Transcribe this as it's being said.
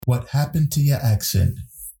What Happened to Your Accent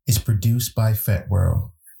is produced by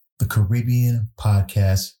FetWorld, the Caribbean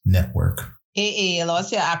Podcast Network. Hey,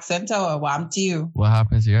 lost your accent or what happened to you? What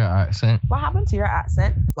happened to your accent? What happened to your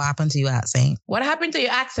accent? What happened to your accent? What happened to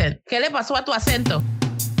your accent? ¿Qué le pasó a tu acento?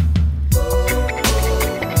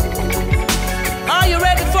 Are you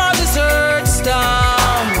ready for this earth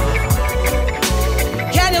storm?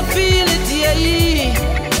 Can you feel it, yeah?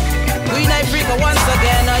 We in Africa once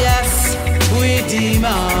again, oh yes. We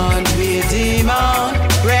demand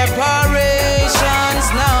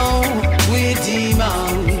reparations now. We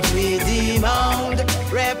demand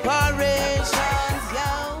reparations,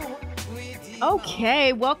 yo.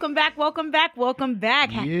 Okay, welcome back.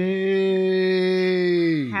 Yay!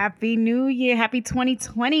 Happy New Year. Happy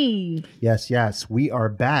 2020. Yes. We are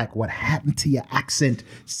back. What Happened to Your Accent?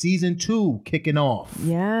 Season 2 kicking off.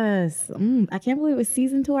 Yes. I can't believe it's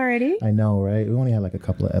season 2 already. I know, right? We only had like a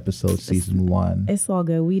couple of episodes, season 1. It's all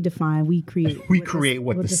good. We define, we create.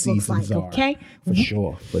 What the seasons are. Okay?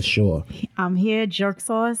 For sure. I'm here, Jerk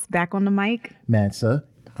Sauce, back on the mic. Mansa,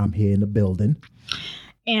 I'm here in the building.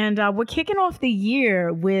 And we're kicking off the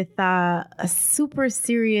year with a super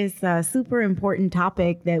serious, super important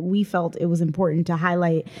topic that we felt it was important to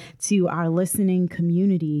highlight to our listening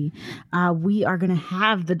community. We are going to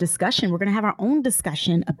have the discussion. We're going to have our own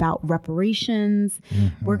discussion about reparations.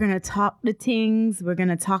 Mm-hmm. We're going to talk the things. We're going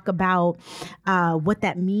to talk about what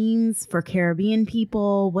that means for Caribbean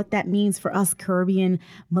people, what that means for us Caribbean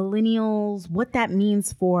millennials, what that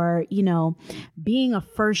means for, being a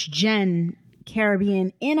first gen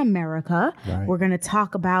Caribbean in America. Right. We're going to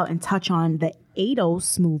talk about and touch on the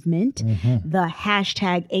ADOS movement, the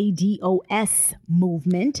hashtag ADOS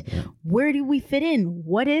movement. Yeah. Where do we fit in?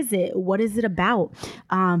 What is it? What is it about?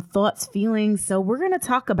 Thoughts, feelings. So we're going to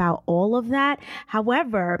talk about all of that.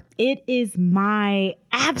 However, it is my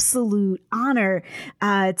absolute honor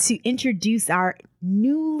to introduce our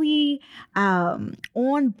newly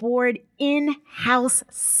on board in-house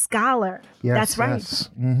scholar. Yes, that's right. Yes.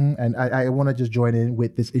 Mm-hmm. And I want to just join in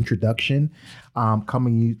with this introduction,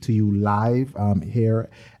 coming to you live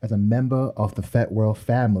here as a member of the FetWorld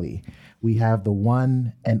family. We have the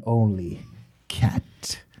one and only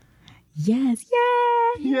Kat. Yes.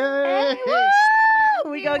 Yay! Yay!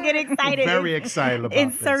 We're going to get excited. Very excited about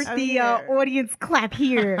Insert this. the audience clap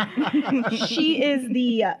here. She is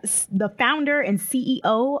the founder and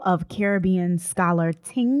CEO of Caribbean Scholar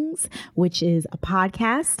Tings, which is a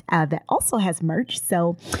podcast that also has merch.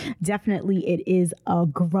 So definitely it is a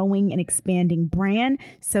growing and expanding brand.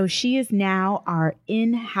 So she is now our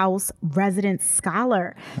in-house resident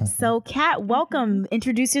scholar. So Kat, welcome.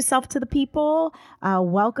 Introduce yourself to the people.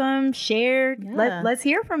 Welcome, share. Yeah. Let's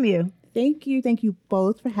hear from you. Thank you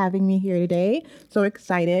both for having me here today. So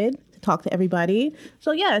excited to talk to everybody.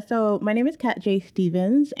 So my name is Kat J.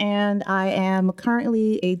 Stevens, and I am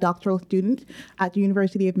currently a doctoral student at the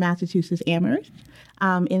University of Massachusetts Amherst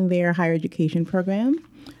in their higher education program.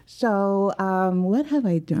 So what have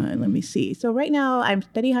I done? Let me see. So right now I'm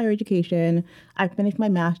studying higher education. I finished my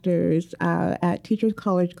master's at Teachers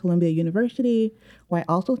College, Columbia University, where I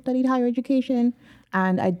also studied higher education.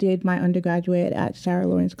 And I did my undergraduate at Sarah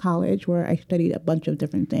Lawrence College, where I studied a bunch of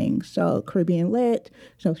different things. So Caribbean Lit,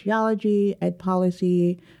 sociology, ed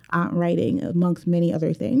policy, writing, amongst many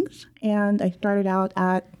other things. And I started out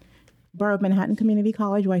at Borough of Manhattan Community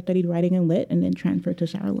College, where I studied writing and lit, and then transferred to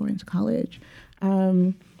Sarah Lawrence College.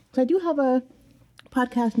 So I do have a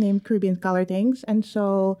podcast named Caribbean Scholar Things. And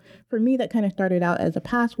so for me, that kind of started out as a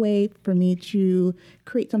pathway for me to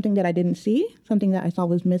create something that I didn't see, something that I saw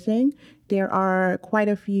was missing. There are quite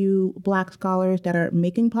a few Black scholars that are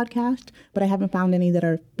making podcasts, but I haven't found any that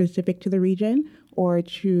are specific to the region or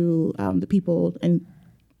to the people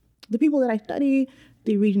that I study,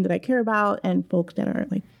 the region that I care about, and folks that are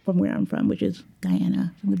like from where I'm from, which is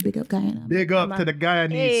Guyana. So I'm gonna big up Guyana. Big up to the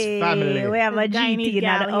Guyanese family. We have a GT,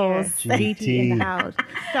 not an O's. GT in the house.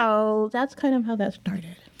 So that's kind of how that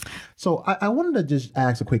started. So I wanted to just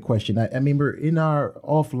ask a quick question. I remember in our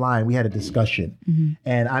offline, we had a discussion,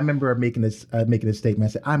 and I remember making this statement.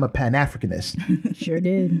 I said, I'm a Pan-Africanist. Sure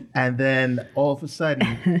did. And then all of a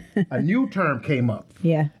sudden, a new term came up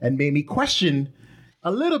and made me question just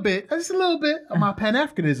a little bit of my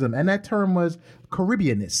Pan-Africanism. And that term was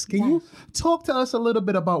Caribbeanist. Can you talk to us a little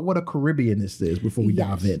bit about what a Caribbeanist is before we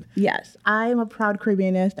dive in? Yes, I am a proud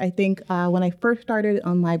Caribbeanist. I think when I first started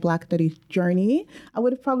on my Black Studies journey, I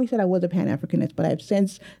would have probably said I was a Pan-Africanist, but I've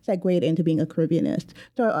since segued into being a Caribbeanist.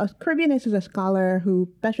 So a Caribbeanist is a scholar who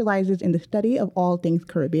specializes in the study of all things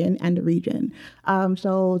Caribbean and the region.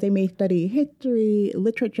 So they may study history,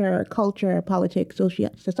 literature, culture, politics,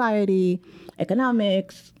 society,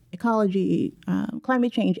 economics, ecology,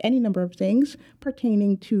 climate change, any number of things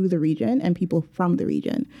pertaining to the region and people from the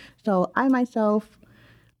region. So I myself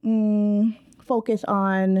focus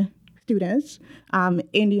on students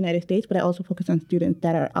in the United States, but I also focus on students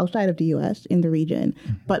that are outside of the U.S. in the region.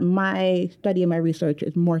 But my study and my research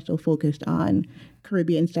is more so focused on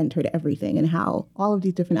Caribbean-centered everything and how all of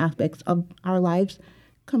these different aspects of our lives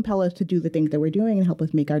compel us to do the things that we're doing and help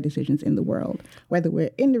us make our decisions in the world, whether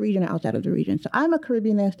we're in the region or outside of the region. So I'm a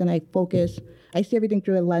Caribbeanist, and I see everything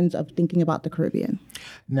through a lens of thinking about the Caribbean.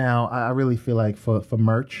 Now, I really feel like for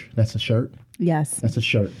merch, that's a shirt. Yes. That's a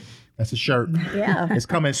shirt. That's a shirt. Yeah. It's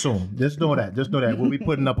coming soon. Just know that. We'll be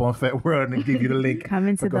putting up on Fat World and give you the link. Come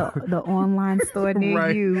into the online store near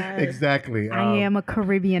right. you. Exactly. I am a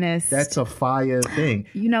Caribbeanist. That's a fire thing.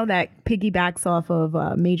 You know that piggybacks off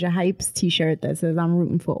of Major Hype's T-shirt that says "I'm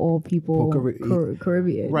rooting for all people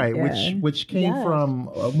Caribbean." Right. Yeah. Which came from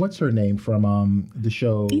what's her name from the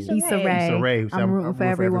show Issa Rae. I'm rooting for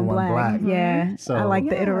everyone black. Yeah. So, I like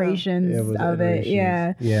the iterations of it.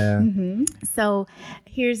 Yeah. Yeah. Mm-hmm. So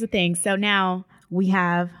here's the thing. So now we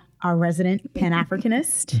have our resident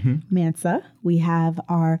Pan-Africanist, Mansa. We have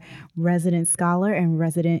our resident scholar and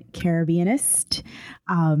resident Caribbeanist,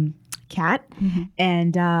 Kat.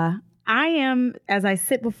 And I am, as I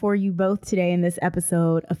sit before you both today in this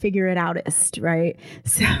episode, a figure it outist, right?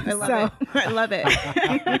 So, I love it.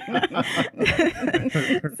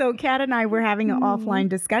 So Kat and I were having an offline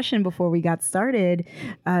discussion before we got started.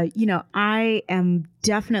 I am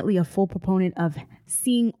definitely a full proponent of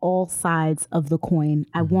seeing all sides of the coin.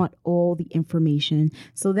 I want all the information.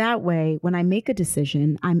 So that way, when I make a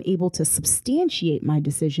decision, I'm able to substantiate my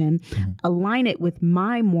decision, align it with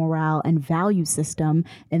my morale and value system,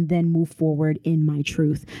 and then move forward in my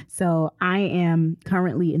truth. So I am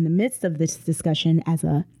currently in the midst of this discussion as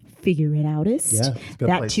a figure it outist. Yeah,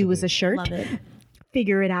 that too is a shirt. Love it.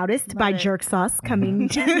 Figure It Outist by Jerk Sauce coming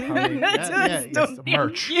to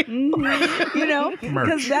merch.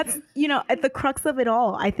 Because that's, at the crux of it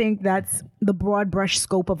all, I think that's the broad brush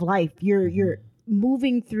scope of life. You're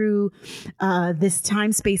moving through this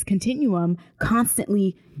time-space continuum,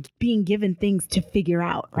 constantly being given things to figure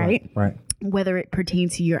out, right? Right. Whether it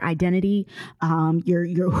pertains to your identity,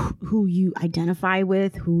 your who you identify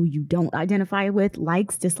with, who you don't identify with,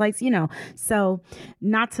 likes, dislikes, So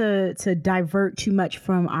not to divert too much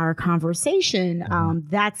from our conversation,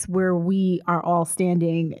 that's where we are all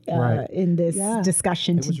standing in this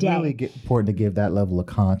discussion today. It was really important to give that level of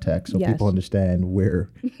context so people understand where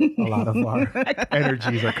a lot of our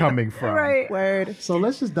energies are coming from. Right. Word. So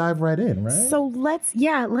let's just dive right in, right? So let's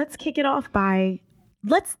kick it off by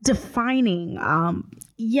defining.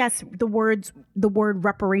 Yes, the word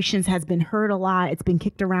reparations has been heard a lot. It's been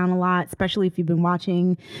kicked around a lot, especially if you've been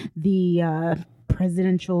watching the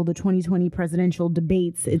 2020 presidential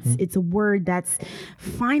debates. It's a word that's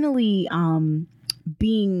finally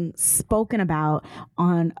being spoken about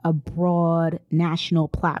on a broad national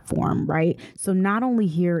platform, right? So not only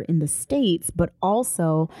here in the States, but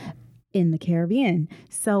also in the Caribbean.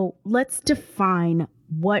 So let's define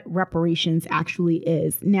what reparations actually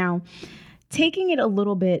is. Now, taking it a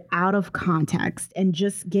little bit out of context and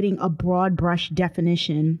just getting a broad brush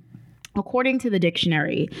definition, according to the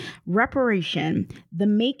dictionary, reparation, the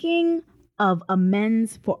making of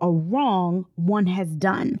amends for a wrong one has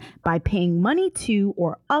done by paying money to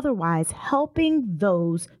or otherwise helping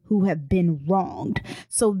those who have been wronged.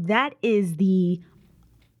 So that is the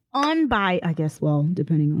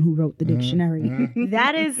depending on who wrote the dictionary,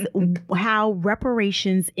 that is how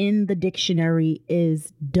reparations in the dictionary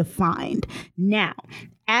is defined. Now,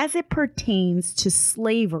 as it pertains to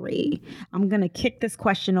slavery, I'm going to kick this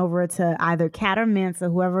question over to either Kat or Mansa,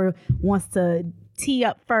 whoever wants to tee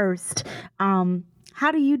up first.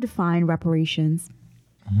 How do you define reparations?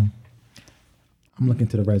 I'm looking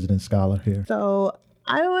to the resident scholar here. So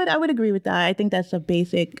I would agree with that. I think that's a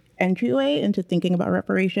basic entryway into thinking about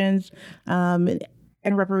reparations. And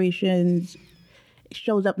reparations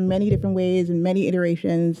shows up in many different ways in many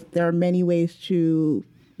iterations. There are many ways to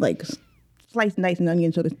slice and dice an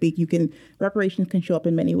onion, so to speak. Reparations can show up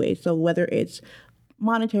in many ways. So whether it's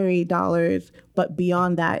monetary dollars, but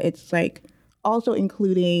beyond that, it's also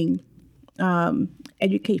including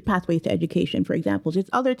pathways to education, for example. It's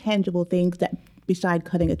other tangible things that besides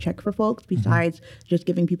cutting a check for folks, besides just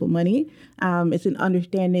giving people money. It's an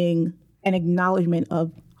understanding and acknowledgement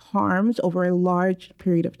of harms over a large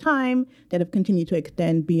period of time that have continued to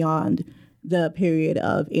extend beyond the period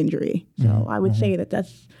of injury. So I would say that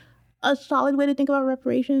that's a solid way to think about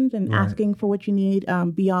reparations and asking for what you need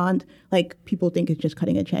beyond, people think it's just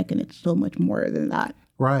cutting a check, and it's so much more than that.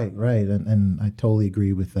 Right. And I totally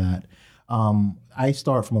agree with that. I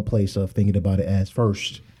start from a place of thinking about it as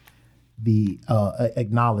first the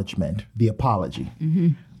acknowledgement, the apology.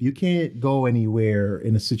 You can't go anywhere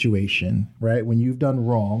in a situation, right, when you've done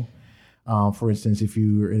wrong. For instance, if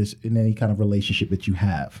you're in any kind of relationship that you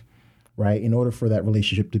have, right, in order for that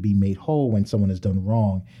relationship to be made whole when someone has done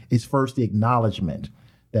wrong, it's first the acknowledgement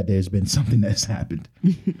that there's been something that's happened.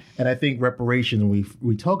 And I think reparations, when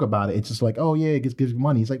we talk about it, it's just like, oh, yeah, it gives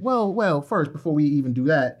money. It's like, well, first, before we even do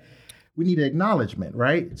that, we need an acknowledgement,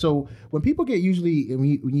 right? So when people get when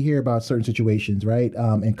you hear about certain situations, right,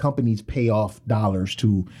 and companies pay off dollars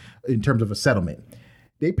in terms of a settlement,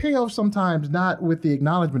 they pay off sometimes not with the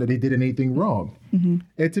acknowledgement that they did anything wrong.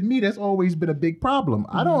 And to me, that's always been a big problem.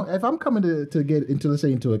 If I'm coming to get into, let's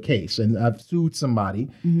say, into a case and I've sued somebody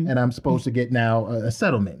and I'm supposed to get now a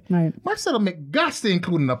settlement, my settlement got to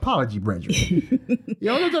include an apology, brethren.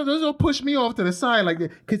 Those will push me off to the side like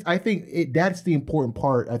that, because I think that's the important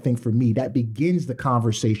part. I think for me, that begins the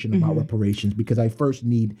conversation about reparations, because I first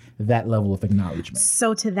need that level of acknowledgement.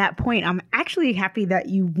 So to that point, I'm actually happy that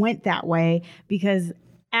you went that way, because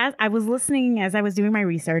as I was doing my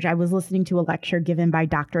research, I was listening to a lecture given by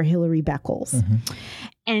Dr. Hilary Beckles.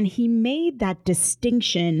 And he made that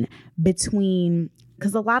distinction between,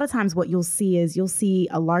 because a lot of times what you'll see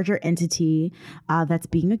a larger entity that's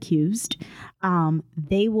being accused.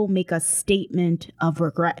 They will make a statement of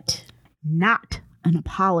regret, not an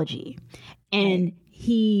apology. And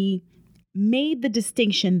he made the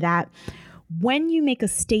distinction that when you make a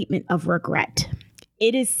statement of regret,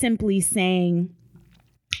 it is simply saying,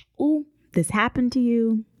 ooh, this happened to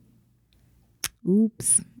you.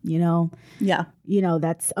 Oops,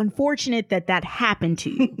 that's unfortunate that happened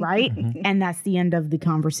to you, right? And that's the end of the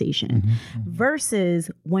conversation.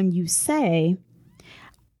 Versus when you say,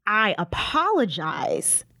 I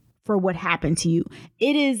apologize for what happened to you.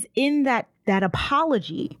 It is in that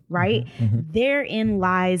apology, right? Therein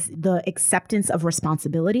lies the acceptance of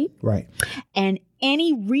responsibility. Right. And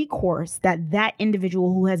any recourse that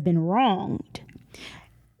individual who has been wronged,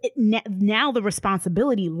 now the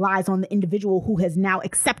responsibility lies on the individual who has now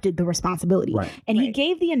accepted the responsibility. Right. And he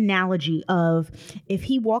gave the analogy of if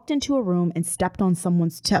he walked into a room and stepped on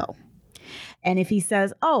someone's toe, and if he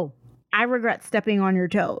says, oh, I regret stepping on your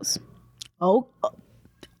toes. Oh,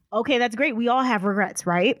 okay, that's great. We all have regrets,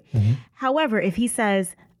 right? However, if he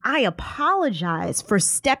says, I apologize for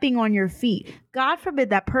stepping on your feet. God forbid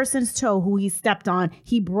that person's toe who he stepped on,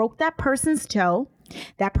 he broke that person's toe.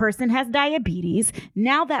 That person has diabetes.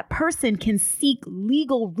 Now that person can seek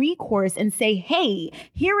legal recourse and say, hey,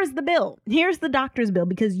 here is the bill. Here's the doctor's bill,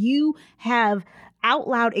 because you have out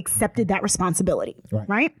loud accepted that responsibility.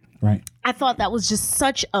 Right? Right. I thought that was just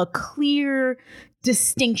such a clear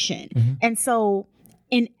distinction. And so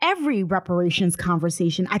in every reparations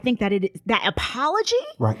conversation, I think that it is that apology,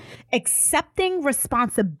 accepting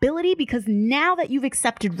responsibility, because now that you've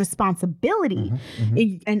accepted responsibility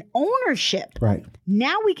and ownership,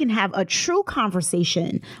 now we can have a true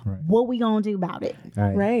conversation. What we gonna do about it?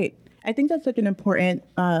 Right. I think that's such an important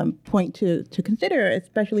point to consider,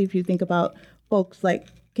 especially if you think about folks like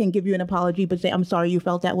can give you an apology but say, I'm sorry you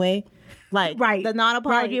felt that way. Like the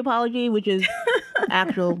non-apology apology, which is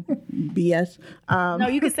actual BS. No,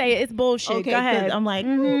 you can say it's bullshit. Okay, go ahead. I'm like,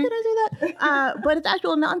 can I say that? But it's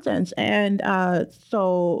actual nonsense. And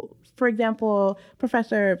so, for example,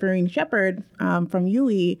 Professor Verene Shepherd from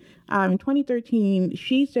UWI, in 2013,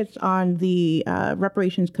 she sits on the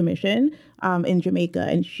Reparations Commission in Jamaica.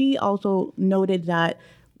 And she also noted that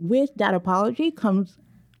with that apology comes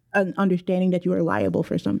an understanding that you are liable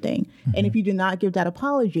for something. And if you do not give that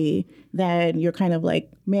apology, then you're kind of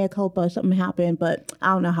like, mea culpa, something happened, but I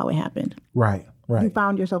don't know how it happened. Right. You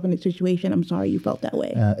found yourself in a situation. I'm sorry you felt that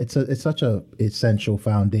way. It's such a essential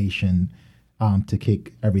foundation to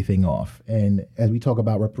kick everything off. And as we talk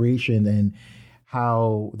about reparation and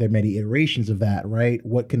how there are many iterations of that, right?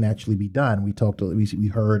 What can actually be done? We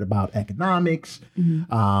heard about economics.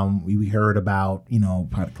 We heard about,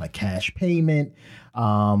 like cash payment.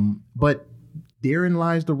 But therein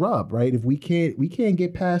lies the rub, right? If we can't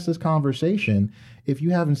get past this conversation if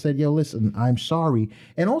you haven't said, yo, listen, I'm sorry.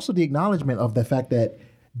 And also the acknowledgement of the fact that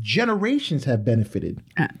generations have benefited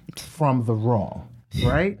from the wrong,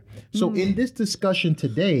 right? So in this discussion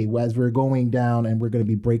today, as we're going down and we're going to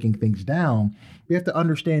be breaking things down, we have to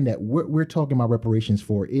understand that what we're talking about reparations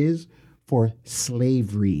for is for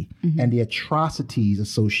slavery and the atrocities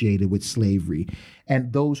associated with slavery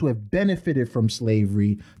and those who have benefited from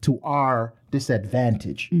slavery to our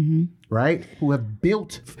disadvantage, right? Who have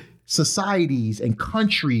built societies and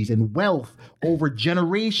countries and wealth over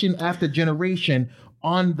generation after generation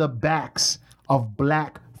on the backs of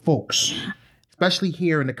Black folks. especially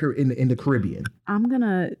here in the Caribbean? I'm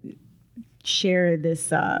gonna share this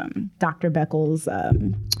Dr. Beckles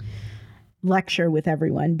lecture with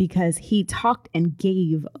everyone because he talked and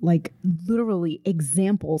gave like literally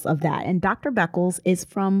examples of that. And Dr. Beckles is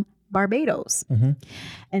from Barbados.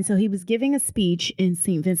 And so he was giving a speech in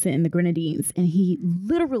St. Vincent and the Grenadines, and he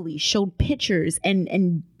literally showed pictures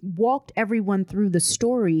and walked everyone through the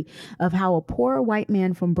story of how a poor white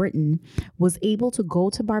man from Britain was able to go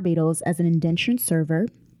to Barbados as an indentured servant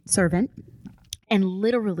and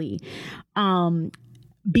literally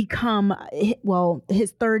become, well,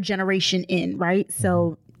 his third generation in, right?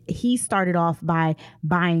 So he started off by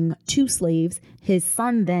buying 2 slaves. His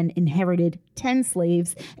son then inherited 10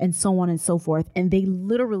 slaves and so on and so forth. And they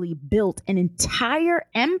literally built an entire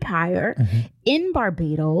empire in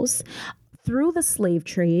Barbados through the slave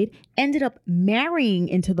trade, ended up marrying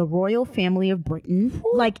into the royal family of Britain.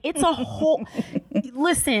 Like it's a whole,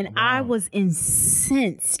 listen, wow. I was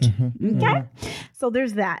incensed. Okay. So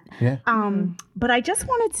there's that. Yeah. But I just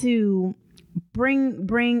wanted to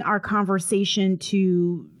bring our conversation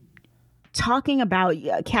to talking about,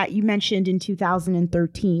 Kat, you mentioned in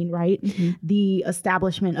 2013, right? The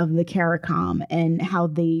establishment of the CARICOM and how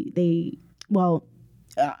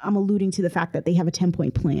I'm alluding to the fact that they have a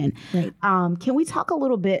 10-point plan. Right. Can we talk a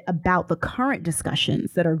little bit about the current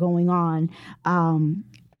discussions that are going on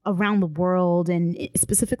around the world and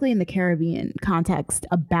specifically in the Caribbean context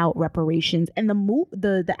about reparations and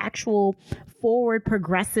the actual forward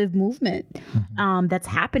progressive movement that's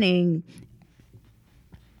happening?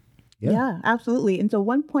 Yeah, absolutely. And so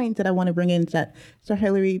one point that I want to bring in is that Sir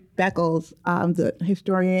Hilary Beckles, the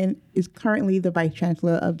historian, is currently the Vice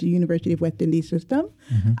Chancellor of the University of West Indies System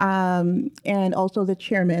and also the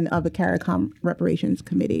chairman of the CARICOM Reparations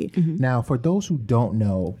Committee. Now, for those who don't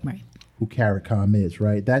know who CARICOM is,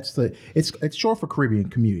 right, it's short for Caribbean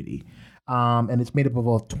Community. And it's made up of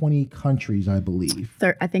all 20 countries, I believe.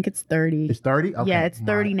 I think it's 30. It's 30? Okay. Yeah, it's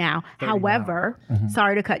 30 now. 30 However,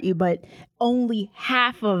 sorry to cut you, but only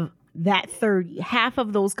half of that 30, half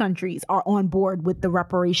of those countries are on board with the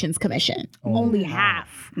Reparations Commission. Only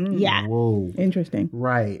half. Yeah. Whoa. Interesting.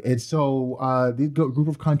 Right. And so the group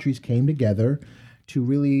of countries came together to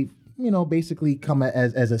really, basically come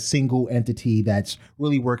as a single entity that's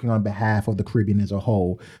really working on behalf of the Caribbean as a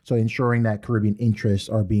whole. So ensuring that Caribbean interests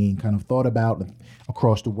are being kind of thought about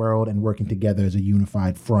across the world and working together as a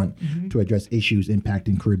unified front to address issues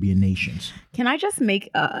impacting Caribbean nations. Can I just make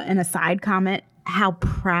an aside comment? How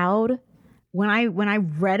proud when I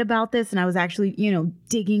read about this and I was actually,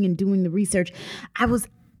 digging and doing the research, I was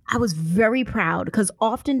very proud because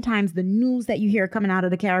oftentimes the news that you hear coming out of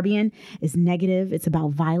the Caribbean is negative. It's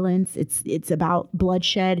about violence. It's about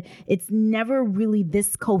bloodshed. It's never really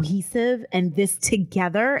this cohesive and this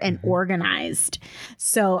together and organized.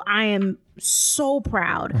 So I am so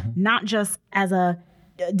proud, not just as a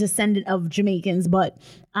descendant of Jamaicans, but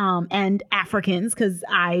and Africans, because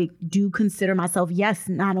I do consider myself, yes,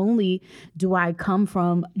 not only do I come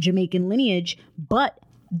from Jamaican lineage, but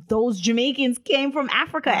those Jamaicans came from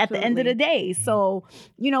Africa at the end of the day. So,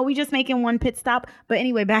 we just making one pit stop. But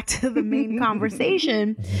anyway, back to the main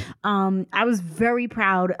conversation. I was very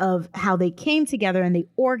proud of how they came together and they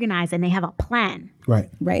organized and they have a plan.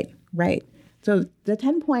 Right. So the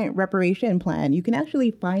 10-point reparation plan, you can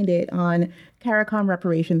actually find it on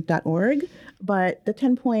CARICOMreparations.org. But the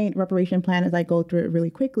 10-point reparation plan, as I go through it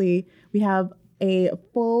really quickly, we have a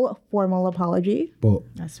full formal apology.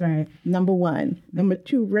 That's right. Number 1. Number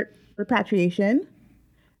 2, repatriation.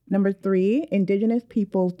 Number 3, Indigenous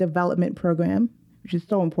Peoples Development Program, which is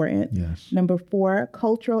so important. Yes. Number 4,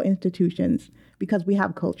 cultural institutions, because we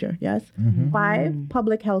have culture, yes. 5,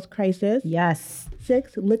 public health crisis. Yes.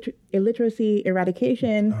 6, illiteracy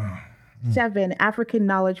eradication. 7, African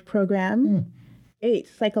knowledge program. 8,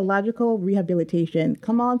 psychological rehabilitation.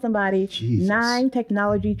 Come on, somebody. Jesus. 9,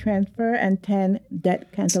 technology transfer. And 10,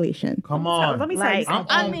 debt cancellation. Come on. Let me say I'm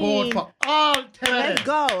on board for all 10.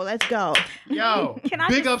 Let's go. Yo,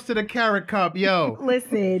 big ups to the CARICOM, yo.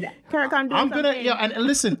 Listen, CARICOM, and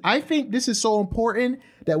listen, I think this is so important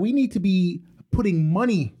that we need to be putting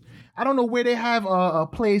money. I don't know where they have a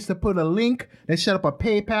place to put a link and set up a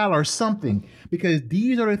PayPal or something, because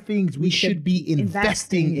these are the things we should be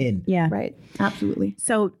investing in. Yeah. Right. Absolutely.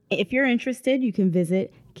 So if you're interested, you can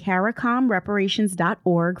visit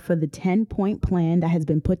CARICOMreparations.org for the 10-point plan that has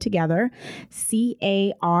been put together.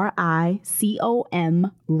 CARICOM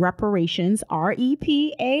reparations,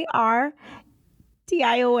 REPARTIONS.org.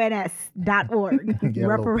 Get a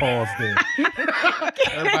little pause there.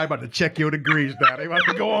 Everybody about to check your degrees now. They about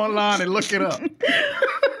to go online and look it up.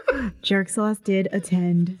 Jerk Sauce did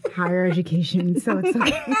attend higher education, so it's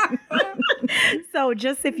okay. So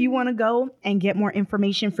just if you want to go and get more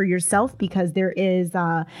information for yourself, because there is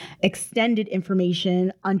extended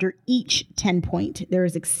information under each 10 point. There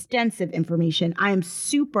is extensive information. I am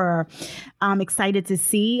super excited to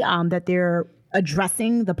see that they're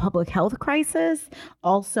addressing the public health crisis,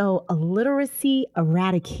 also illiteracy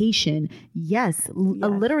eradication. Yes,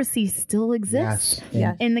 illiteracy still exists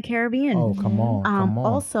in the Caribbean. Oh, come on.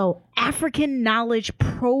 Also, African knowledge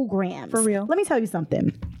programs. For real. Let me tell you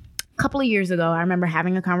something. A couple of years ago, I remember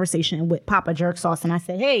having a conversation with Papa Jerk Sauce, and I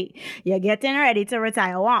said, "Hey, you're getting ready to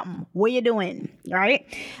retire. What you doing?" Right?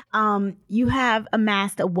 You have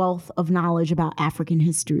amassed a wealth of knowledge about African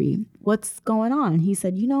history. What's going on? He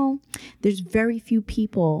said, there's very few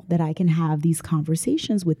people that I can have these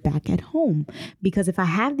conversations with back at home, because if I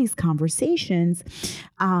have these conversations,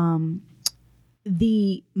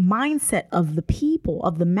 the mindset of the people,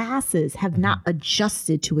 of the masses, have not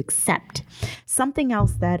adjusted to accept. Something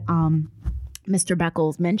else that Mr.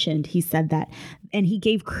 Beckles mentioned, he said that, and he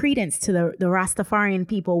gave credence to the Rastafarian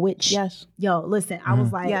people, which, listen, I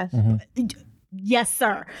was like, yes,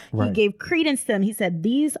 sir. Right. He gave credence to them. He said,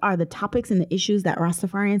 these are the topics and the issues that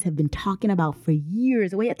Rastafarians have been talking about for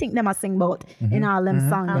years. The way I think them I sing about in our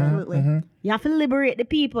song. Absolutely. You have to liberate the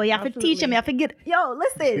people. You have to teach them. You have to get,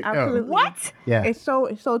 listen. Absolutely. What? Yeah. It's so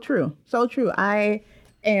true. So true. I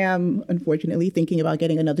am unfortunately thinking about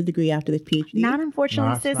getting another degree after this PhD. Not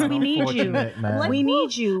unfortunately, sis. We need you. We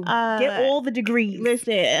need you. Get all the degrees.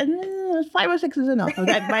 Listen, 5 or 6 is enough.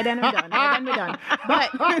 By then I'm done.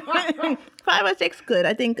 But 5 or 6 good.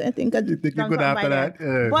 I think you're good after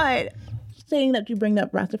that. But saying that you bring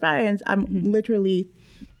up Rastafarians, I'm literally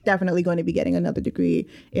definitely going to be getting another degree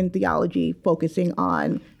in theology, focusing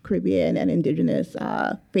on Caribbean and indigenous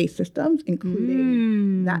faith systems,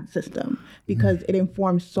 including that system, because it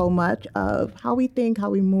informs so much of how we think, how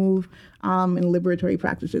we move in liberatory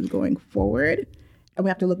practices going forward. And we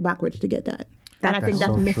have to look backwards to get that. And I think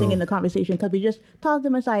that's so missing in the conversation, because we just toss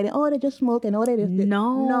them aside and, they just smoke and they just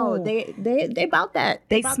no, they about that.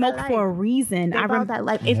 They smoke for a reason. I about that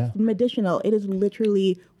life. It's medicinal. It is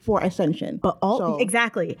literally for ascension. But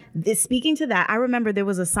exactly. Speaking to that, I remember there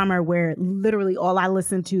was a summer where literally all I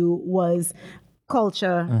listened to was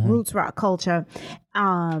culture, roots rock culture.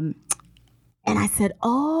 And I said,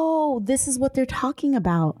 this is what they're talking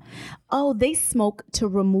about. They smoke to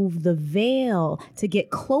remove the veil, to get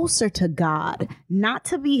closer to God, not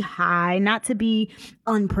to be high, not to be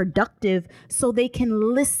unproductive, so they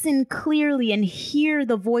can listen clearly and hear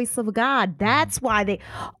the voice of God. That's why they,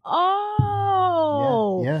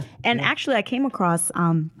 actually I came across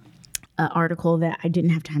an article that I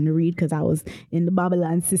didn't have time to read because I was in the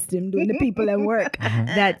Babylon system doing the people at work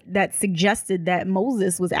that suggested that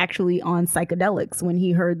Moses was actually on psychedelics when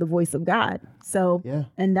he heard the voice of God. So,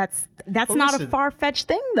 and that's not a far-fetched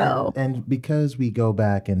thing though. And because we go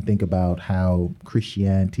back and think about how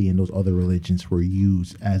Christianity and those other religions were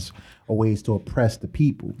used as a ways to oppress the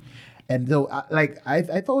people. And though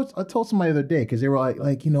I told somebody the other day, because they were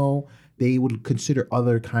like, they would consider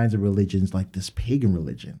other kinds of religions like this pagan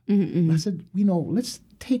religion. I said, let's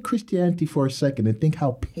take Christianity for a second and think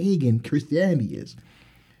how pagan Christianity is.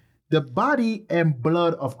 The body and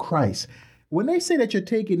blood of Christ. When they say that you're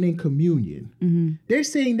taking in communion, they're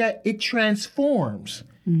saying that it transforms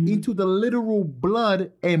into the literal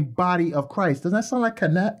blood and body of Christ. Doesn't that sound like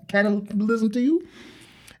cannibalism to you?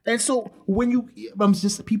 And so when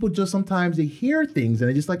people just sometimes they hear things and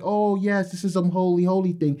they're just like, oh yes, this is some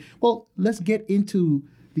holy thing. Well, let's get into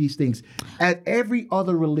these things. And every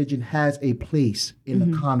other religion has a place in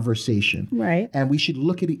the conversation. Right. And we should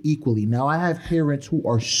look at it equally. Now I have parents who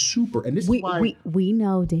are super, and this is why we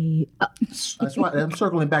know, Dave. That's why I'm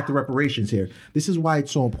circling back to reparations here. This is why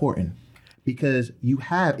it's so important. Because you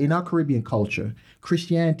have, in our Caribbean culture,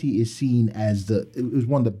 Christianity is seen as it was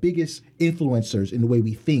one of the biggest influencers in the way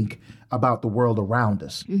we think about the world around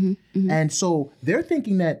us. And so they're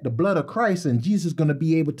thinking that the blood of Christ and Jesus is going to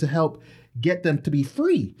be able to help get them to be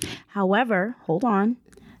free. However, hold on.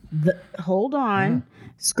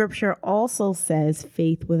 Scripture also says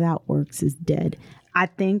faith without works is dead. I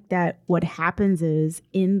think that what happens is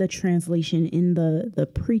in the translation, in the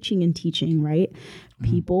preaching and teaching, right?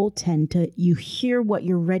 People tend to, you hear what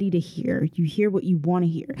you're ready to hear. You hear what you want to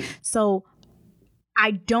hear. So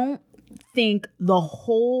I don't think the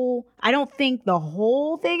whole thing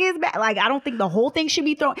is bad. Like, I don't think the whole thing should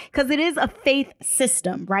be thrown, because it is a faith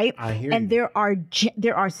system, right? I hear and you.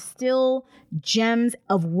 there are still gems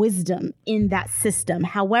of wisdom in that system.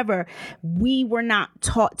 However, we were not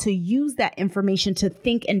taught to use that information to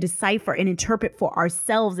think and decipher and interpret for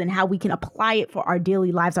ourselves and how we can apply it for our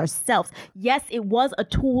daily lives ourselves. Yes, it was a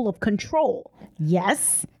tool of control.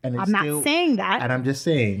 Yes, And it's I'm not still- saying that. And I'm just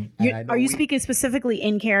saying. and I know Are you we- speaking specifically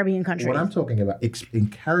in Caribbean countries? What I'm talking about in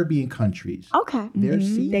Caribbean countries. Okay. There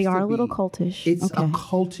seems They are to a little be- cultish. It's Okay. a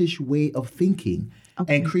cultish way of thinking,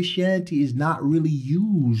 Okay. and Christianity is not really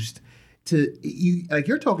used to you. Like,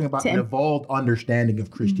 you're talking about an evolved understanding of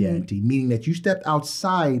Christianity, meaning that you stepped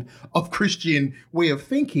outside of Christian way of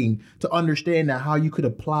thinking to understand now how you could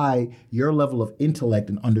apply your level of intellect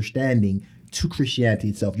and understanding to Christianity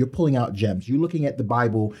itself. You're pulling out gems. You're looking at the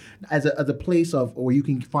Bible as a place of where you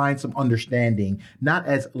can find some understanding, not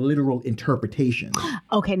as literal interpretation.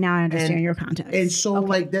 Okay, now I understand your context. And so,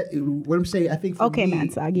 like that, what I'm saying, I think for Okay, me,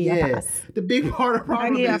 Mansa, I give you a pass. the big part of the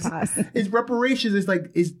problem give you a pass. is reparations.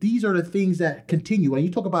 Is these are the things that continue. When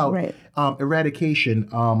you talk about Right. Eradication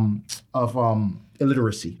of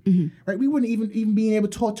illiteracy, right? We wouldn't even being able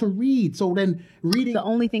to read. So then reading. the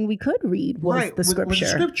only thing we could read was the was scripture.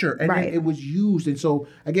 the scripture, and Right. then it was used. And so,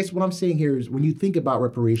 I guess what I'm saying here is, when you think about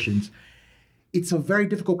reparations, it's a very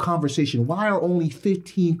difficult conversation. Why are only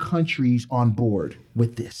 15 countries on board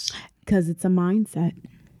with this? Because it's a mindset.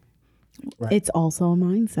 Right. It's also a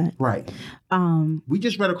mindset. Right. We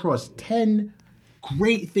just read across 10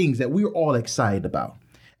 great things that we're all excited about.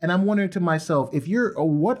 And I'm wondering to myself, if you're,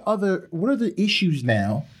 what are the issues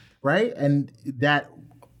now, right? And that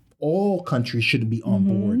all countries should be on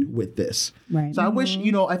board with this. Right. So I wish,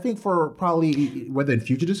 I think for probably, whether in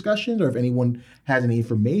future discussions or if anyone has any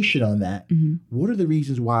information on that, what are the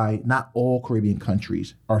reasons why not all Caribbean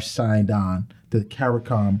countries are signed on to the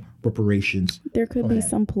CARICOM reparations? There could be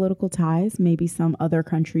some political ties. Maybe some other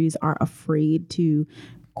countries are afraid to,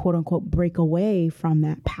 quote unquote, break away from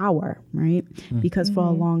that power, right? Because for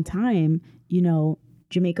a long time,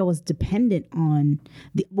 Jamaica was dependent on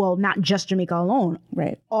not just Jamaica alone.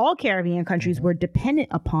 Right. All Caribbean countries were dependent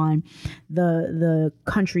upon the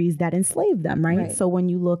countries that enslaved them, right? So when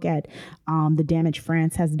you look at the damage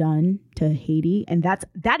France has done to Haiti, and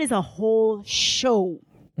that is a whole show.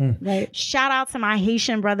 Right. Shout out to my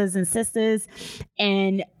Haitian brothers and sisters.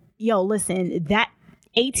 And listen, that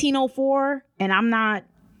 1804, and I'm not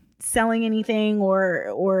selling anything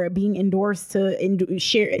or being endorsed to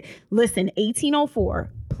share it. Listen,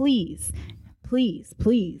 1804, please,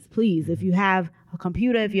 if you have a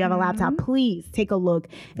computer, if you have a laptop, please take a look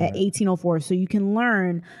at 1804 so you can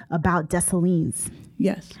learn about Dessalines.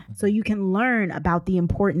 Yes. So you can learn about the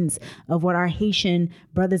importance of what our Haitian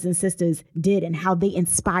brothers and sisters did and how they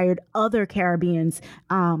inspired other Caribbean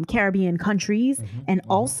countries, and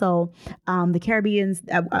also the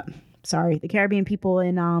Caribbean people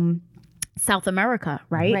in South America,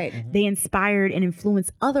 right? Right. They inspired and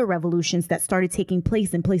influenced other revolutions that started taking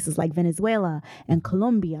place in places like Venezuela and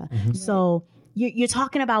Colombia. So you're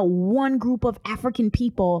talking about one group of African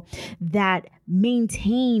people that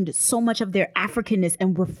maintained so much of their Africanness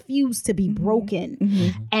and refused to be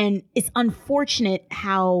broken. And it's unfortunate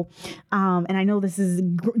how, and I know this is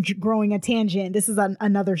growing a tangent, this is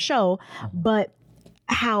another show, but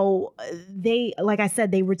how they, like I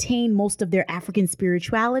said, they retain most of their African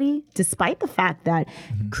spirituality, despite the fact that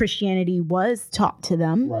Christianity was taught to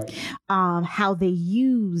them. Right. How they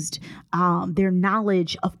used their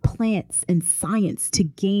knowledge of plants and science to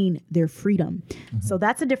gain their freedom. So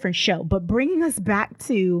that's a different show. But bringing us back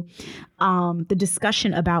to the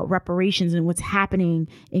discussion about reparations and what's happening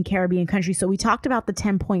in Caribbean countries. So we talked about the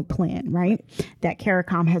 10-point plan, right, that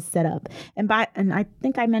CARICOM has set up. And I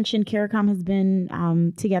think I mentioned CARICOM has been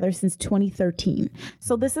together since 2013.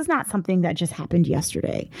 So this is not something that just happened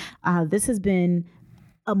yesterday. This has been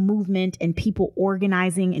a movement and people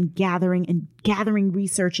organizing and gathering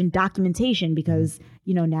research and documentation, because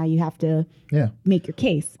now you have to make your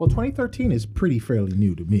case. Well, 2013 is fairly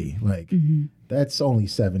new to me. Like, that's only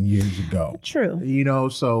 7 years ago. True.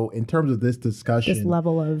 So in terms of this discussion, This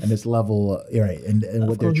level of right, and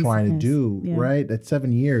what they're trying to do, Yeah. right? That's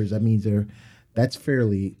 7 years. That means that's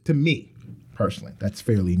fairly, to me personally, that's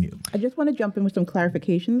fairly new. I just want to jump in with some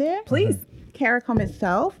clarification there. Please. CARICOM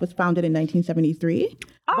itself was founded in 1973,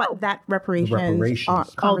 but that reparations conversation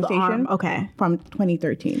from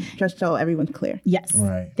 2013, just so everyone's clear. Yes.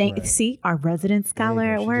 Right. See, our resident scholar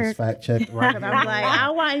at She work. just fact checked right I'm like, I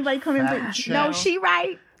don't want anybody coming Fact check. No, she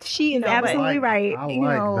right. She is absolutely right. I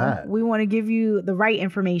like that. We want to give you the right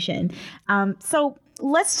information. So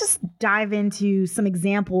let's just dive into some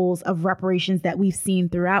examples of reparations that we've seen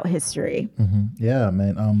throughout history. Mm-hmm. Yeah,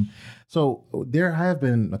 man. So there have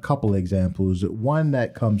been a couple of examples. One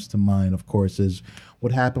that comes to mind, of course, is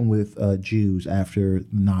what happened with Jews after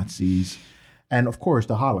Nazis. And of course,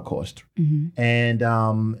 the Holocaust. Mm-hmm. And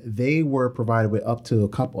they were provided with up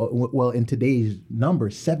to in today's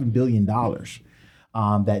numbers, $7 billion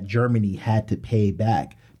that Germany had to pay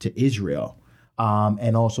back to Israel.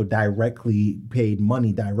 And also directly paid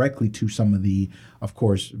money directly to some of the, of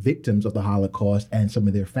course, victims of the Holocaust and some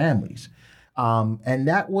of their families. And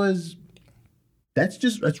that's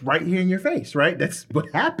right here in your face, right? That's what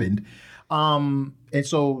happened. And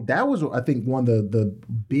so that was, I think, one of the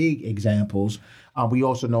big examples. We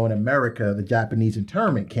also know in America, the Japanese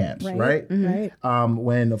internment camps, right? Mm-hmm. Right.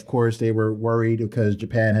 When, of course, they were worried because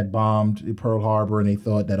Japan had bombed Pearl Harbor and they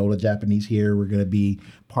thought that all the Japanese here were going to be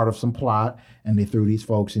part of some plot, and they threw these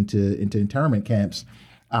folks into internment camps.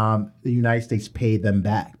 The United States paid them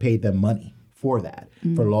money for that,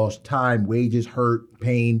 for lost time, wages, hurt,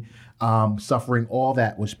 pain, suffering, all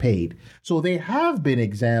that was paid. So there have been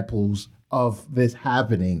examples of this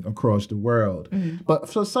happening across the world. Mm-hmm. But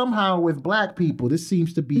so somehow with Black people, this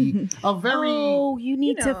seems to be a very... Oh, you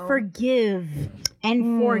need to forgive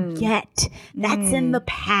and forget. That's in the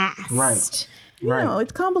past. Right. No,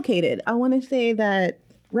 it's complicated. I want to say that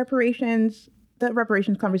reparations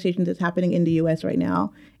conversation that's happening in the U.S. right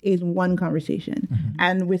now is one conversation. Mm-hmm.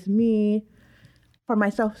 And with me, for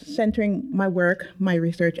myself, centering my work, my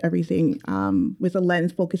research, everything with a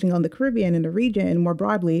lens focusing on the Caribbean and the region more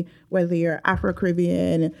broadly, whether you're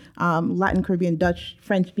Afro-Caribbean, Latin Caribbean, Dutch,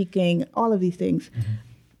 French-speaking, all of these things. Mm-hmm.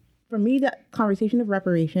 For me, the conversation of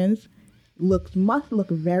reparations must look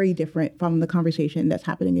very different from the conversation that's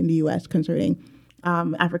happening in the U.S. concerning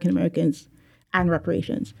African Americans and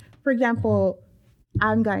reparations. For example,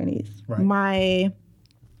 I'm Guyanese. Right. My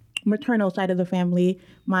maternal side of the family,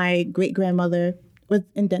 my great-grandmother was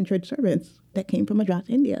indentured servants that came from Madras,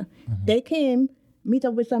 India. Mm-hmm. They came, meet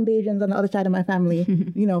up with some Bajans on the other side of my family,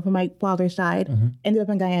 from my father's side, ended up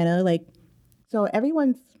in Guyana. So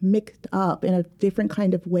everyone's mixed up in a different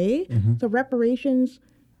kind of way. Mm-hmm. So reparations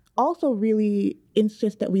also really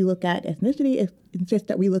insist that we look at ethnicity, insist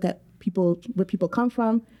that we look at where people come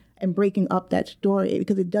from, and breaking up that story,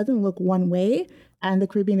 because it doesn't look one way. And the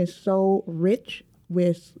Caribbean is so rich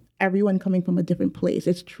with everyone coming from a different place.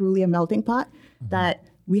 It's truly a melting pot that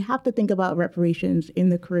we have to think about reparations in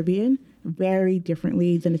the Caribbean very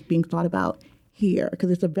differently than it's being thought about here, because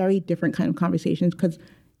it's a very different kind of conversations. Because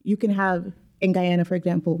you can have, in Guyana, for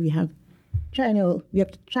example, we have China, we have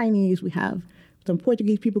Chinese, we have some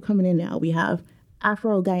Portuguese people coming in now, we have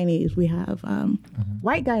Afro-Guyanese, we have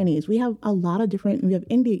white Guyanese, we have a lot of different, we have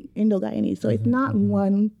Indo-Guyanese. So it's not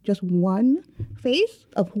just one face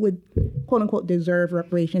of who would, quote unquote, deserve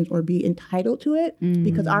reparations or be entitled to it,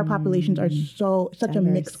 because our populations are such a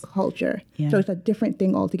mixed culture. Yeah. So it's a different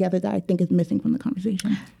thing altogether that I think is missing from the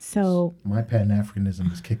conversation. So my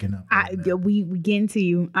Pan-Africanism is kicking up. We get into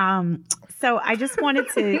you. So I just wanted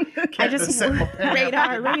to,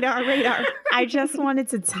 radar. I just wanted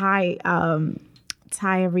to tie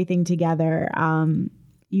everything together.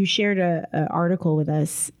 You shared an article with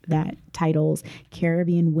us that titles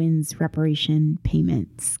 "Caribbean Wins Reparation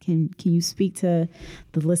Payments." Can you speak to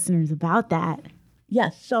the listeners about that?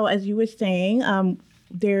 Yes. So as you were saying,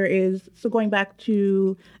 going back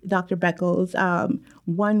to Dr. Beckles,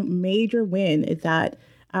 one major win is that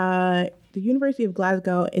the University of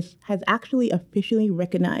Glasgow has actually officially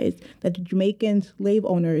recognized that the Jamaican slave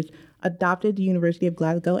owners adopted the University of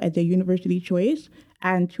Glasgow as their university choice,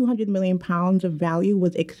 and 200 million pounds of value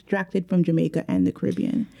was extracted from Jamaica and the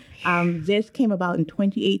Caribbean. This came about in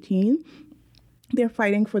 2018. They're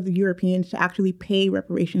fighting for the Europeans to actually pay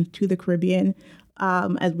reparations to the Caribbean,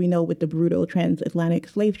 as we know, with the brutal transatlantic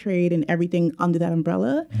slave trade and everything under that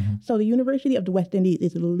umbrella. Mm-hmm. So the University of the West Indies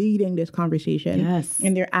is leading this conversation. Yes.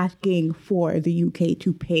 And they're asking for the UK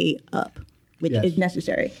to pay up, which is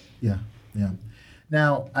necessary. Yeah.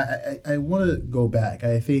 Now, I want to go back.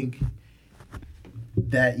 I think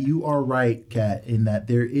that you are right, Kat, in that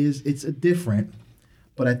it's a different,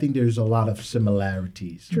 but I think there's a lot of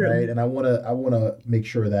similarities, True. Right? And I want to make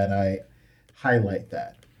sure that I highlight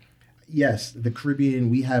that. Yes, the Caribbean,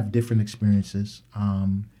 we have different experiences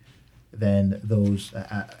than those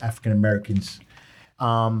African Americans.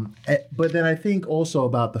 But then I think also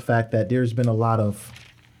about the fact that there's been a lot of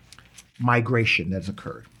migration that's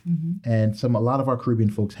occurred. Mm-hmm. And a lot of our Caribbean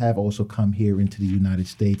folks have also come here into the United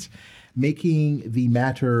States, making the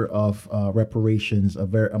matter of reparations a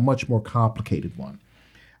much more complicated one.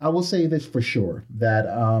 I will say this for sure, that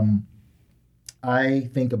I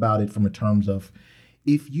think about it from the terms of,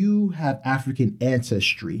 if you have African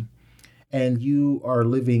ancestry and you are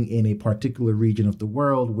living in a particular region of the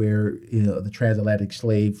world where the transatlantic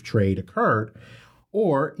slave trade occurred,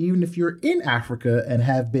 or even if you're in Africa and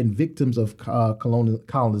have been victims of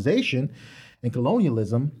colonization and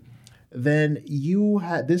colonialism, then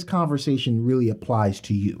this conversation really applies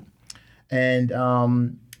to you. And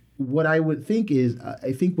what I would think is,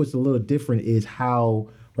 I think what's a little different is how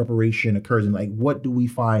reparation occurs, and like, what do we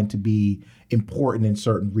find to be important in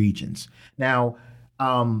certain regions. Now,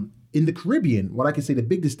 in the Caribbean, what I can say, the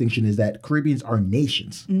big distinction is that Caribbeans are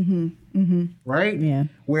nations, right? Yeah.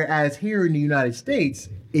 Whereas here in the United States,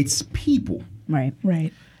 it's people. Right.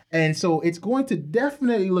 And so it's going to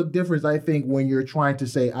definitely look different, I think, when you're trying to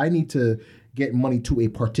say, I need to get money to a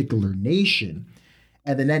particular nation.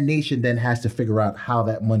 And then that nation then has to figure out how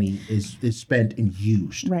that money is spent and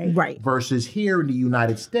used. Right. Versus here in the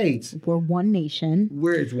United States, we're one nation.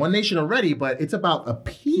 Where it's one nation already, but it's about a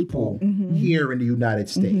people here in the United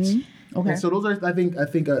States. Okay. And so those are, I think,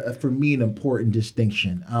 for me, an important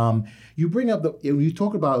distinction. You bring up you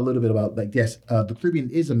talk about a little bit about, like, yes, the Caribbean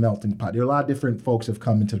is a melting pot. There are a lot of different folks have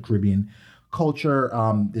come into the Caribbean culture.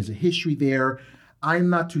 There's a history there.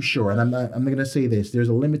 I'm not too sure, and I'm going to say this. There's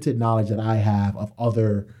a limited knowledge that I have of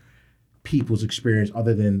other people's experience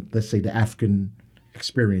other than, let's say, the African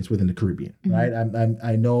experience within the Caribbean, right?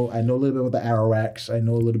 I know a little bit about the Arawaks. I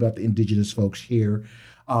know a little about the indigenous folks here.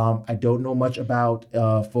 I don't know much about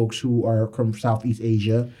folks who are from Southeast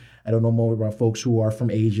Asia. I don't know more about folks who are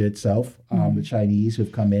from Asia itself, the Chinese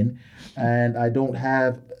who've come in. And I don't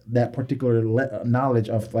have that particular knowledge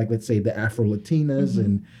of, like, let's say, the Afro-Latinas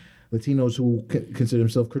and Latinos who consider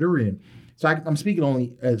themselves Caribbean. So I'm speaking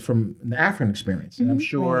only from the African experience. And I'm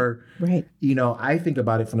sure, I think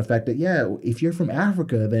about it from the fact that, if you're from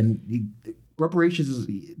Africa, then reparations,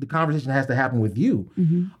 the conversation has to happen with you.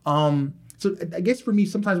 So I guess for me,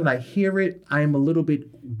 sometimes when I hear it, I am a little bit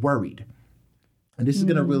worried. And this is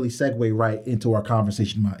going to really segue right into our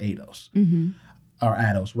conversation about ADOS. Or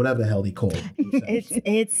ADOS, whatever the hell they call it.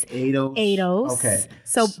 It's ADOS. Okay.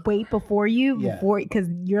 So wait, before because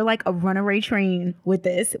you're like a runaway train with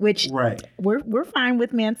this, which we're fine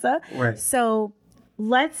with, Mansa. Right. So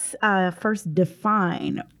let's first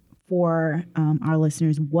define for our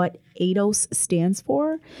listeners what ADOS stands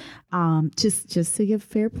for, just to give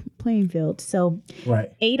fair playing field. So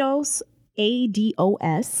ADOS,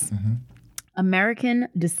 ADOS, American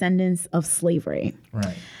Descendants of Slavery.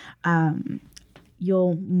 Right.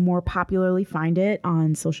 You'll more popularly find it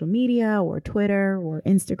on social media or Twitter or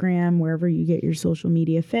Instagram, wherever you get your social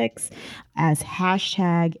media fix, as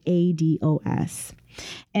hashtag ADOS.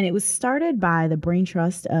 And it was started by the brain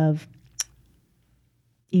trust of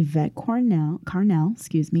Yvette Carnell,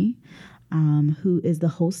 who is the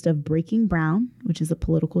host of Breaking Brown, which is a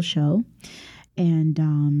political show.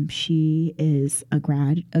 And she is a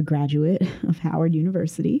graduate of Howard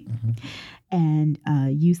University and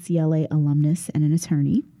a UCLA alumnus and an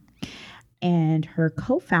attorney. And her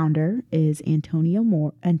co-founder is Antonio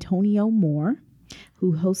Moore,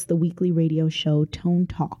 who hosts the weekly radio show Tone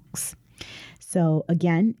Talks. So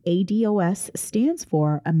again, ADOS stands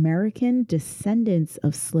for American Descendants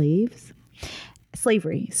of Slavery,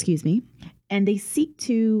 and they seek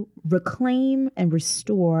to reclaim and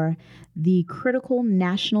restore the critical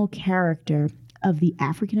national character of the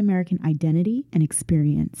African American identity and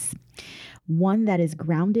experience, one that is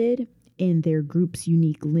grounded in their group's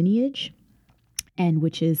unique lineage and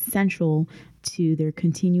which is central to their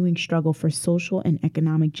continuing struggle for social and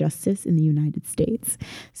economic justice in the United States.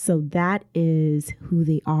 So that is who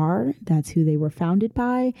they are, that's who they were founded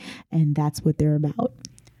by, and that's what they're about.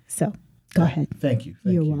 So go ahead. Thank you.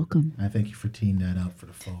 You're welcome. I thank you for teeing that up for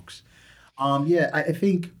the folks. I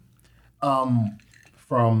think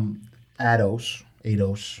from ADOS,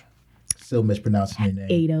 still mispronouncing your name.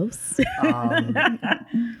 ADOS.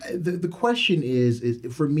 The question is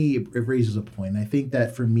for me, it raises a point. I think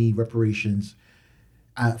that for me, reparations,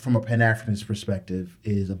 from a Pan-Africanist perspective,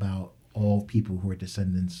 is about all people who are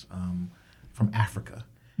descendants from Africa,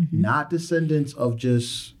 not descendants of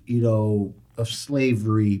just, of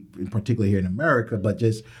slavery, in particular here in America, but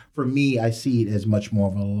just for me, I see it as much more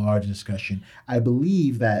of a large discussion. I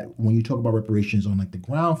believe that when you talk about reparations on like the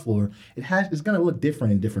ground floor, it's going to look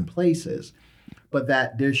different in different places, but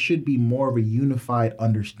that there should be more of a unified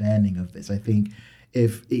understanding of this. I think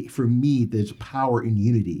for me, there's power in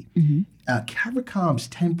unity. CARICOM's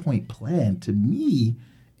 10-point plan to me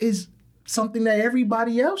is something that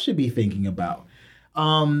everybody else should be thinking about.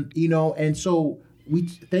 And so we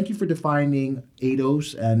thank you for defining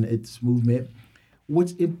ADOS and its movement.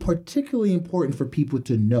 what's particularly important for people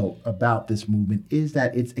to know about this movement is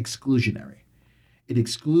that it's exclusionary. It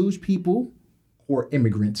excludes people who are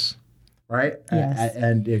immigrants, right? Yes.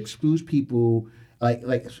 And it excludes people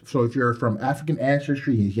so if you're from African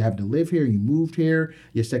ancestry, you have to live here, you moved here,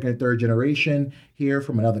 you're second and third generation here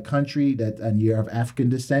from another country and you're of African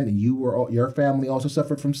descent, and your family also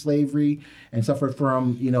suffered from slavery and suffered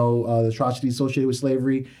from the atrocities associated with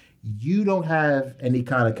slavery. You don't have any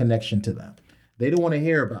kind of connection to them. They don't want to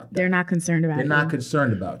hear about that. They're not concerned about They're not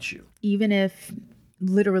concerned about you. Even if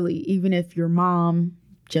your mom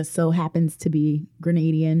just so happens to be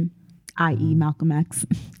Grenadian, i.e. Malcolm X.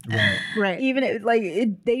 Right.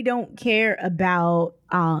 Even they don't care about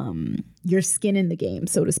your skin in the game,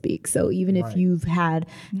 so to speak. So even if you've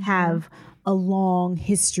have a long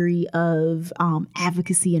history of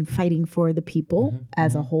advocacy and fighting for the people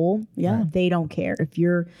as a whole, they don't care. If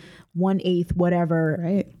you're 1/8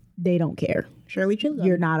 whatever, they don't care. Shirley Chisholm.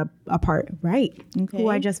 You're not a part, right? Okay. Who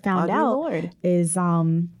I just found Audre out Lorde. Is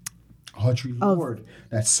Audre Lorde.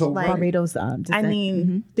 That's so right. Barbados.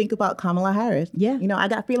 Think about Kamala Harris. Yeah. I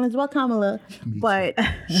got feelings about Kamala, but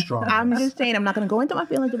I'm just saying I'm not going to go into my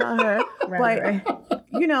feelings about her.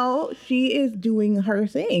 She is doing her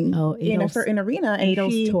thing in a certain arena,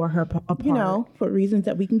 and she tore her apart. For reasons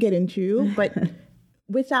that we can get into. But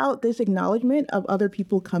without this acknowledgement of other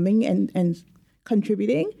people coming and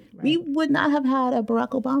contributing, we would not have had a Barack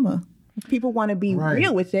Obama. People want to be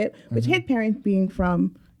real with it, with his parents being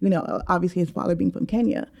from, obviously his father being from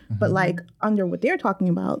Kenya. But under what they're talking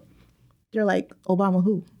about, they're like, Obama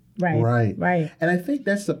who? Right. And I think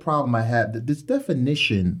that's the problem I have. This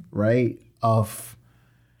definition, of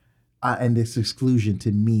and this exclusion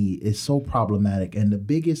to me is so problematic. And the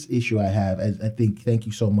biggest issue I have, as I think, thank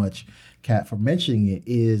you so much, Kat, for mentioning it,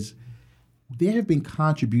 is there have been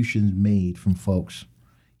contributions made from folks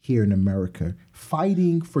here in America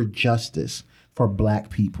fighting for justice for Black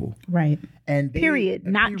people. Right. And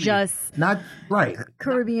not just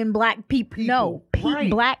Caribbean Black people. No,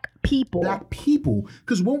 Black people. Black people.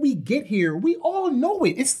 Because when we get here, we all know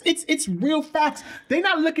it. It's real facts. They're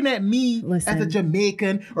not looking at me as a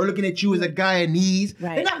Jamaican or looking at you as a Guyanese.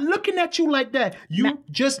 Right. They're not looking at you like that. You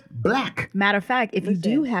just Black. Matter of fact, if you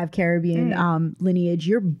do have Caribbean lineage,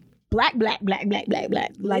 you're black.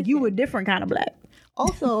 Like you a different kind of Black.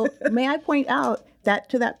 Also, may I point out that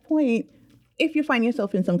to that point, if you find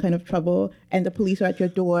yourself in some kind of trouble and the police are at your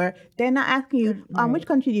door, they're not asking you, which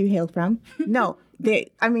country do you hail from? No. Look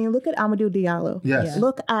at Amadou Diallo. Yes.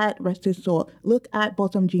 Look at Rest His Soul. Look at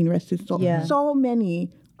Botham Jean, Rest His Soul. Yeah. So many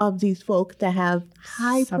of these folks that have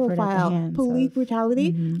high-profile police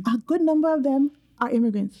brutality, a good number of them are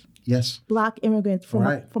immigrants. Yes. Black immigrants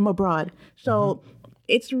from abroad. So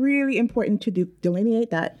it's really important to delineate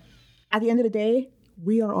that. At the end of the day,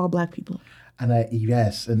 we are all Black people. And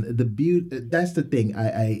that's the thing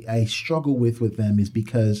I struggle with them, is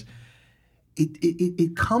because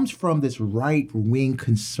it comes from this right-wing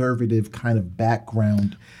conservative kind of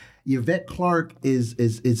background. Yvette Clarke is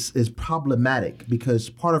problematic because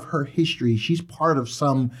part of her history, she's part of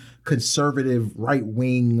some conservative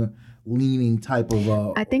right-wing leaning type of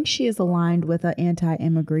I think she is aligned with an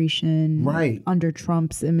anti-immigration under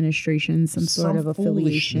Trump's administration, some sort of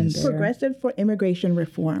affiliation there. Progressive for Immigration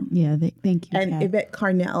Reform. Yeah, thank you. And Kat. Yvette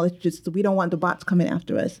Carnell is just, we don't want the bots coming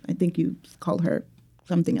after us. I think you called her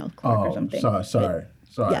something else, or something. Sorry.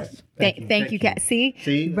 Yes. Thank you, Kat.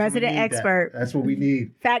 See, resident expert. That's what we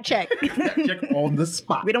need. Fact check. Fact check on the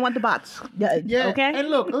spot. We don't want the bots. Yeah. Okay. And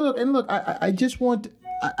look. I just want.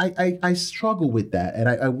 I struggle with that, and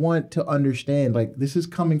I want to understand. Like, this is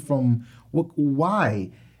coming from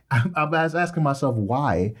why. I was asking myself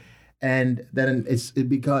why, and then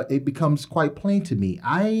it becomes quite plain to me.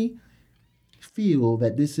 I feel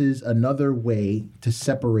that this is another way to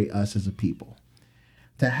separate us as a people.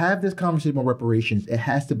 To have this conversation on reparations, it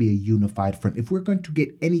has to be a unified front. If we're going to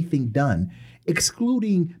get anything done,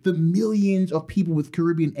 excluding the millions of people with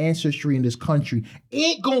Caribbean ancestry in this country,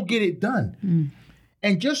 ain't gonna get it done.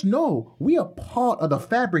 And just know, we are part of the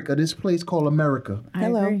fabric of this place called America. I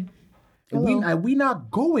agree. We not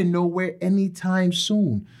going nowhere anytime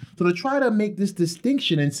soon. So to try to make this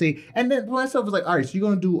distinction and say, and then myself was like, all right, so you're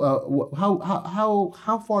gonna do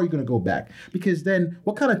how far are you gonna go back? Because then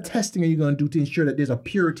what kind of testing are you gonna do to ensure that there's a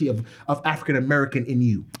purity of African American in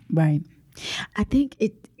you? Right. I think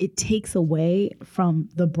it takes away from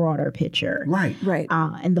the broader picture. Right.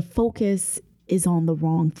 And the focus is on the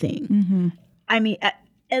wrong thing. Mm-hmm. I mean,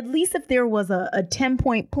 at least if there was a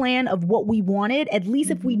 10-point plan of what we wanted, at least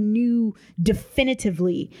if we knew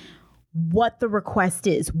definitively what the request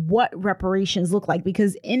is, what reparations look like,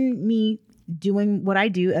 because in me doing what I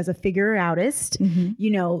do as a figure outist,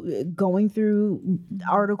 going through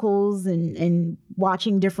articles and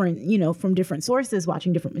watching different, from different sources,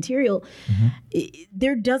 watching different material,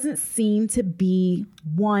 there doesn't seem to be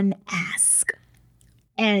one ask.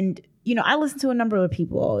 And, I listen to a number of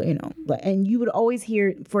people, and you would always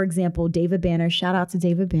hear, for example, David Banner, shout out to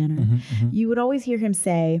David Banner. You would always hear him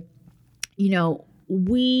say,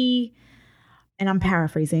 and I'm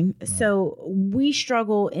paraphrasing. So we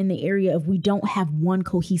struggle in the area of we don't have one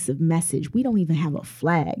cohesive message. We don't even have a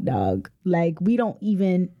flag, dog. Like we don't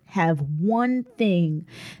even have one thing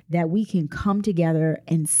that we can come together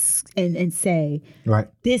and say, right,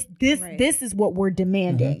 this is what we're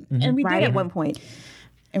demanding. And we did at one point.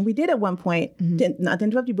 Not to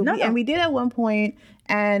interrupt you, but we did at one point,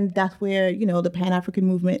 and that's where, the Pan-African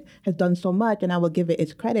movement has done so much, and I will give it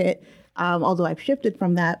its credit, although I've shifted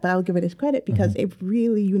from that, but I will give it its credit because it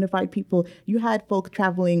really unified people. You had folks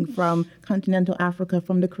traveling from continental Africa,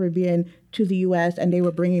 from the Caribbean to the U.S., and they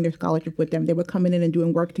were bringing their scholarship with them. They were coming in and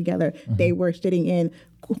doing work together. They were sitting in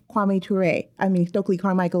Kwame Ture, Stokely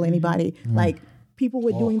Carmichael, anybody. Like, people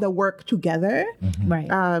were doing the work together, right?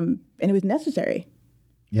 And it was necessary.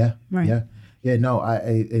 Yeah. Right. Yeah. No,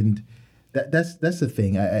 that's the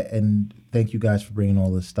thing. And thank you guys for bringing all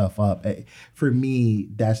this stuff up. For me,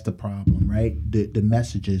 that's the problem, right? The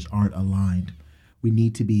messages aren't aligned. We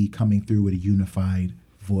need to be coming through with a unified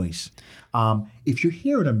voice. If you're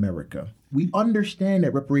here in America, we understand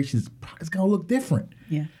that reparations is going to look different.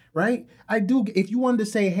 Yeah. Right? I do. If you wanted to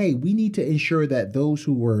say, hey, we need to ensure that those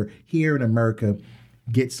who were here in America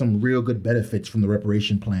get some real good benefits from the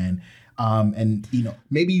reparation plan. And,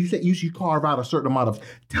 maybe you should carve out a certain amount of,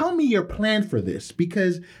 tell me your plan for this,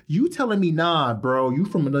 because you telling me, nah, bro, you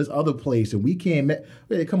from this other place and we can't,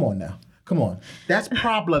 hey, come on now. Come on. That's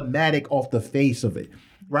problematic off the face of it,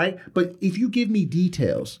 right? But if you give me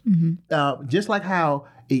details, just like how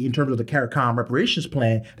in terms of the CARICOM reparations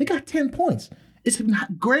plan, they got 10 points. It's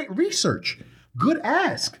great research. Good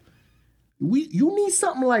ask. You need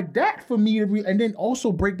something like that for me to and then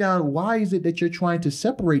also break down why is it that you're trying to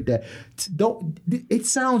separate that. It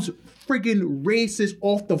sounds friggin' racist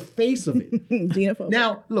off the face of it. Xenophobic.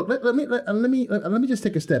 Now, look, let me just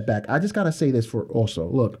take a step back. I just gotta say this for also.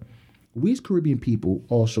 Look, we as Caribbean people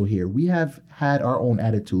also here, we have had our own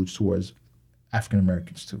attitudes towards African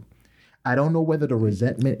Americans too. I don't know whether the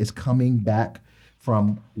resentment is coming back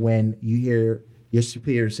from when you hear your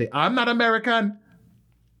superior say, "I'm not American."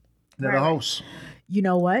 They're the host. You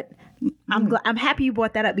know what? I'm happy you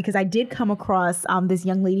brought that up because I did come across this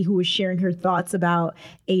young lady who was sharing her thoughts about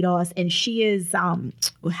ADOS, and she is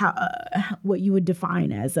what you would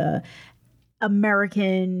define as a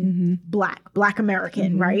American Black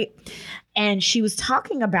American, right? And she was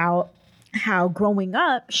talking about how growing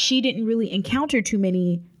up she didn't really encounter too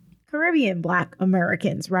many Caribbean Black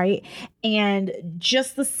Americans, right? And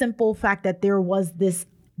just the simple fact that there was this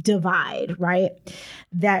divide, right?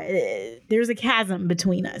 That there's a chasm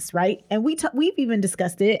between us, right? And we've even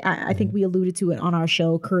discussed it. I think we alluded to it on our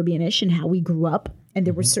show, Caribbeanish, and how we grew up. And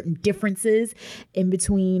there were certain differences in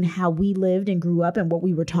between how we lived and grew up and what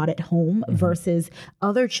we were taught at home versus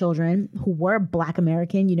other children who were Black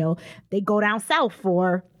American. They go down south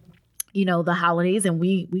for the holidays, and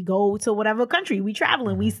we go to whatever country we travel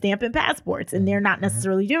and we stamp in passports, and they're not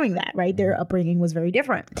necessarily doing that, right? Their upbringing was very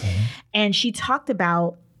different. And she talked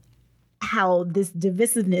about how this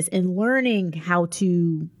divisiveness and learning how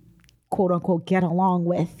to quote unquote get along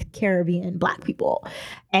with Caribbean Black people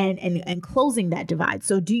and closing that divide.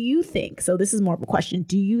 So do you think, so this is more of a question,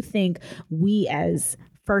 do you think we as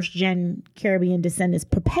first gen Caribbean descendants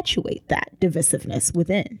perpetuate that divisiveness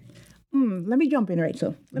within? Let me jump in,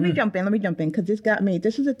 Rachel. Let me jump in because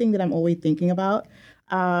this is the thing that I'm always thinking about.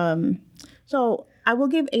 So I will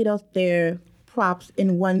give ADOS their props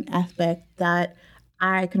in one aspect that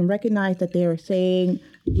I can recognize that they are saying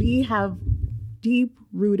we have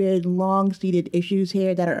deep-rooted, long-seated issues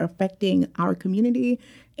here that are affecting our community,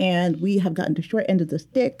 and we have gotten the short end of the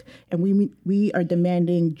stick, and we are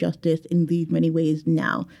demanding justice in these many ways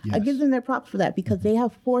now. Yes. I give them their props for that because they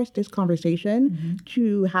have forced this conversation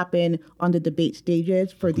to happen on the debate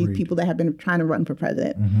stages for these people that have been trying to run for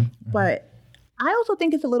president. But I also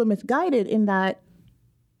think it's a little misguided in that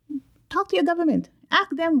talk to your government. Ask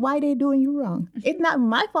them why they're doing you wrong. It's not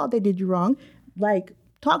my fault they did you wrong. Like,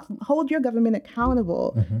 hold your government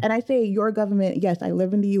accountable. And I say your government, yes, I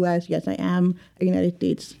live in the U.S. Yes, I am a United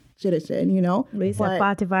States citizen, Lisa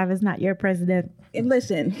 45 is not your president. And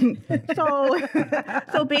listen,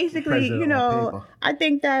 so basically, I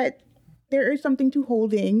think that there is something to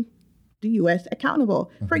holding the U.S.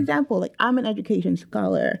 accountable. For example, like I'm an education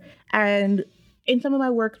scholar, and in some of my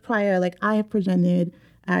work prior, like I have presented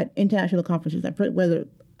at international conferences, whether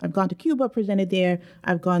I've gone to Cuba, presented there,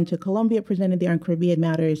 I've gone to Colombia, presented there on Caribbean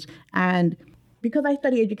Matters. And because I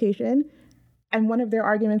study education, and one of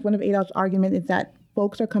ADO's arguments is that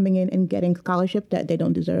folks are coming in and getting scholarship that they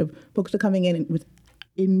don't deserve. Folks are coming in with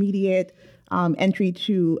immediate entry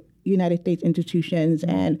to United States institutions.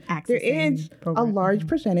 And there is a large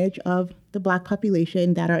percentage of the Black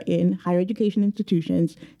population that are in higher education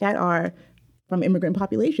institutions that are from immigrant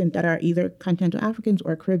populations that are either continental Africans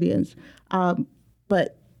or Caribbeans.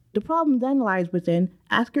 But the problem then lies within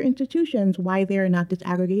ask your institutions why they're not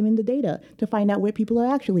disaggregating the data to find out where people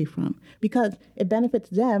are actually from. Because it benefits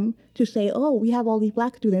them to say, oh, we have all these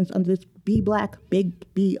Black students under this Be Black, Big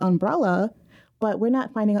B umbrella, but we're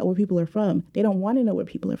not finding out where people are from. They don't want to know where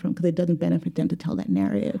people are from because it doesn't benefit them to tell that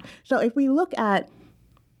narrative. So if we look at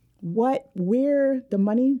where the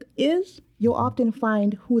money is, you'll often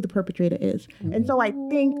find who the perpetrator is. And so I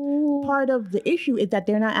think part of the issue is that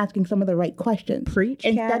they're not asking some of the right questions.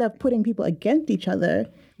 Instead of putting people against each other,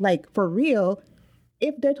 like for real,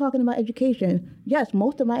 if they're talking about education, yes,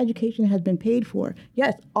 most of my education has been paid for.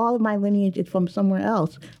 Yes, all of my lineage is from somewhere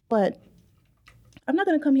else. But I'm not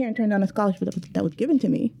going to come here and turn down a scholarship that was given to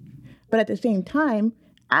me. But at the same time,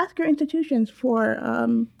 ask your institutions for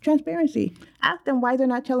transparency. Ask them why they're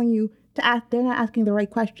not telling you to ask. They're not asking the right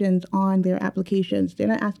questions on their applications. They're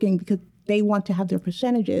not asking because they want to have their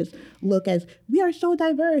percentages look as, we are so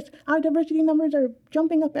diverse. Our diversity numbers are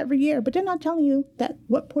jumping up every year. But they're not telling you that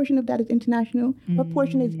what portion of that is international, what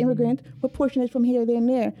portion is immigrant, what portion is from here, there, and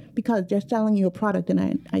there, because they're selling you a product and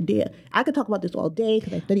an idea. I could talk about this all day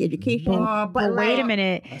because I study education. But wait a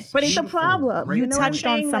minute. But it's a problem. You touched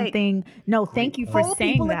on something. No, thank you for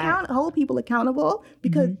saying that. Hold people accountable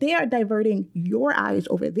because they are diverting your eyes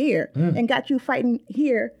over there and got you fighting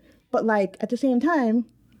here. But like at the same time,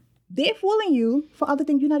 they're fooling you for other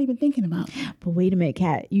things you're not even thinking about. But wait a minute,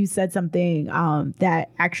 Kat. You said something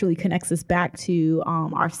that actually connects us back to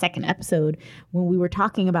our second episode when we were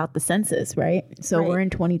talking about the census, right? So we're in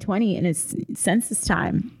 2020 and it's census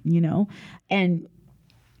time, and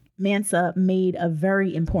Mansa made a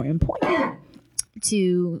very important point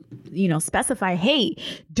to, specify, hey,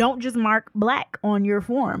 don't just mark Black on your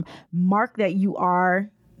form. Mark that you are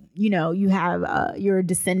you have you're a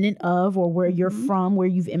descendant of, or where you're from, where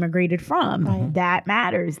you've immigrated from. Right. That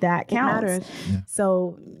matters. That counts. It matters. Yeah.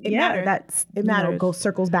 So it matters. It matters. Goes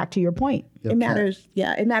circles back to your point. It matters.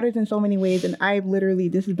 Yeah, it matters in so many ways. And I've literally,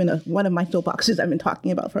 this has been one of my soapboxes I've been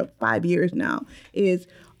talking about for 5 years now, is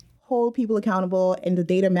hold people accountable, and the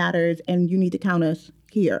data matters, and you need to count us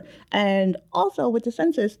here. And also with the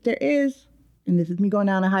census, there is, and this is me going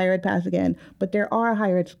down a higher ed path again, but there are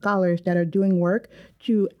higher ed scholars that are doing work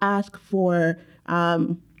to ask for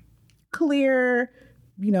clear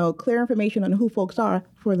information on who folks are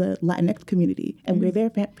for the Latinx community and where their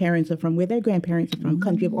parents are from, where their grandparents are from,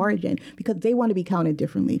 country of origin, because they want to be counted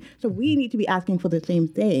differently. So we need to be asking for the same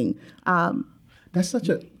thing. That's such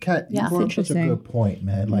a, Kat, you brought up such a good point,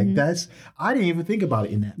 man. Like I didn't even think about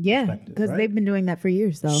it in that perspective. Because they've been doing that for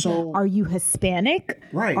years, though. So, are you Hispanic?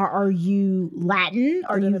 Right. Or are you Latin?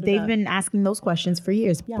 They've been asking those questions for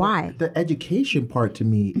years. Yeah. Why? The education part to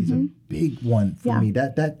me is a big one for me.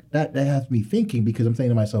 That has me thinking, because I'm saying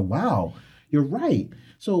to myself, wow, you're right.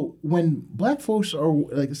 So when Black folks are,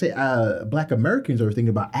 like say, Black Americans are thinking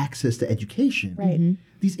about access to education, right?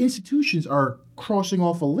 These institutions are crossing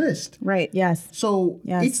off a list. Right. Yes. So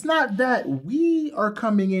it's not that we are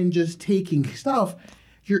coming in just taking stuff.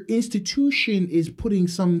 Your institution is putting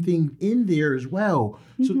something in there as well.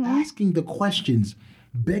 So asking the questions,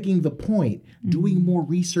 begging the point, doing more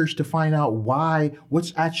research to find out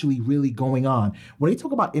what's actually really going on. When they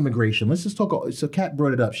talk about immigration, let's just talk. So Kat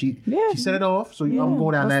brought it up. She set it off. So I'm going to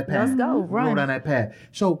go down that path. Let's go. Go down that path.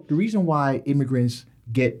 So the reason why immigrants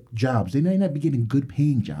get jobs, they may not be getting good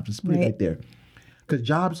paying jobs. Let's put it right there. Because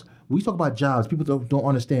jobs, we talk about jobs, people don't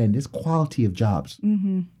understand there's quality of jobs,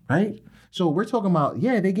 right? So we're talking about,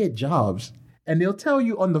 they get jobs. And they'll tell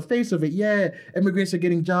you on the face of it, immigrants are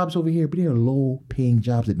getting jobs over here, but they're low-paying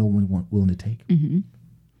jobs that no one willing to take.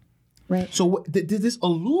 Right. So this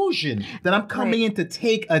illusion that I'm coming in to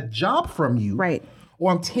take a job from you, right,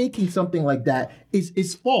 or I'm taking something like that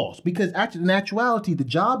is false. Because actually, in actuality, the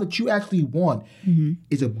job that you actually want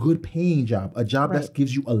is a good-paying job, a job that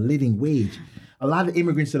gives you a living wage. A lot of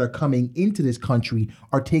immigrants that are coming into this country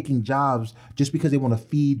are taking jobs just because they want to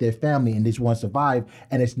feed their family and they just want to survive,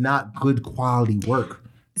 and it's not good quality work.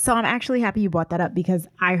 So I'm actually happy you brought that up, because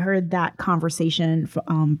I heard that conversation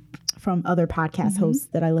from other podcast hosts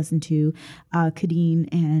that I listen to, Kadeen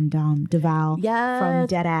and Deval from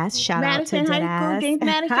Deadass. Shout Madison out to High Deadass. School, James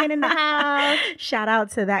Madison in the house. Shout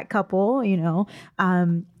out to that couple, you know.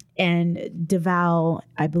 And Deval,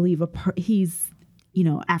 I believe, he's, you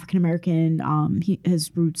know, African-American,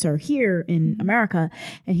 his roots are here in America.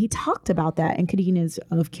 And he talked about that. And Kadeen is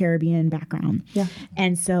of Caribbean background. Yeah.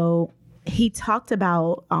 And so he talked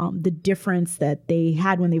about the difference that they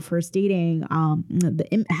had when they were first dating,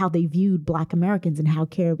 how they viewed Black Americans and how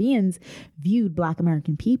Caribbeans viewed Black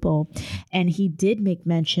American people. And he did make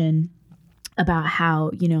mention about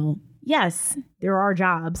how, you know, yes, there are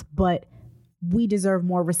jobs, but we deserve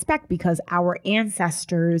more respect because our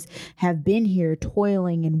ancestors have been here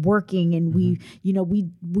toiling and working, and we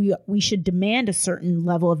should demand a certain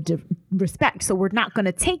level of respect. So we're not going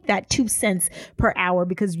to take that 2 cents per hour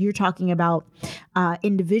because you're talking about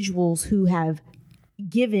individuals who have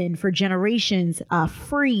given for generations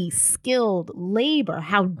free skilled labor.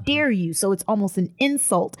 How dare you? So it's almost an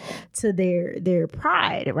insult to their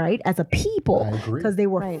pride, right, as a people, because they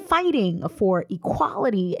were fighting for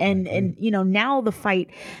equality, and you know, now the fight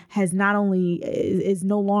has not only is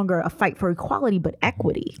no longer a fight for equality but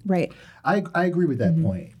equity. Right. I agree with that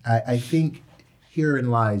point. I think herein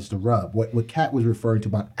lies the rub. What Kat was referring to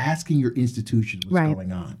about asking your institution what's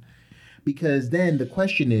going on. Because then the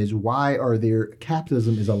question is, why are there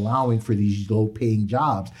capitalism is allowing for these low-paying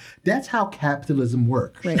jobs? That's how capitalism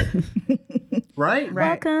works. Right. Right?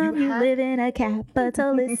 Welcome, you live in a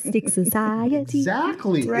capitalistic society.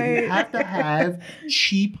 Exactly. Right. You have to have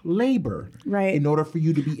cheap labor in order for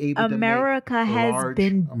you to be able America to make has large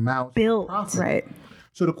been amounts built. of profit.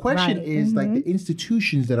 So the question is like the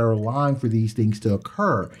institutions that are allowing for these things to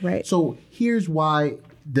occur. Right. So here's why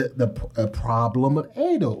the problem of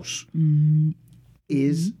ADOS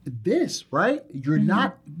is this, right? You're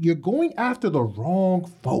going after the wrong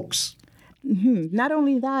folks. Not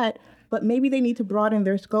only that, but maybe they need to broaden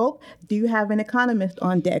their scope. Do you have an economist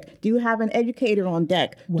on deck? Do you have an educator on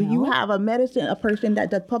deck? Do you have a person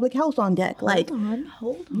that does public health on deck? Hold on.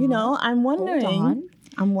 You know, I'm wondering.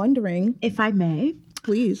 If I may.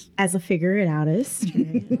 Please. As a figure it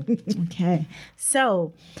outist. Okay.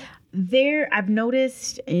 So I've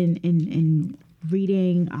noticed in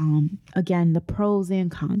reading, again, the pros and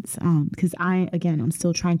cons, because I'm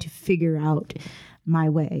still trying to figure out my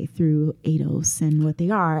way through ADOS and what they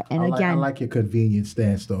are. And I like your convenient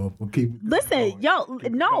stance, though. Listen,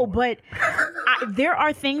 but there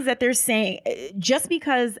are things that they're saying just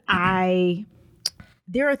because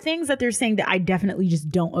there are things that they're saying that I definitely just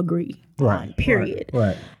don't agree on, period.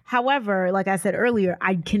 Right. However, like I said earlier,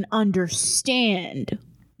 I can understand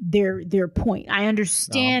their point. I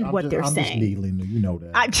understand what they're saying. I'm just needling you, know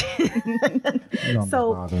that.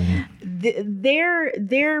 So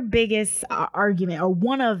their biggest argument, or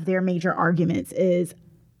one of their major arguments, is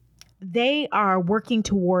they are working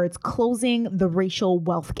towards closing the racial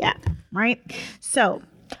wealth gap, right? So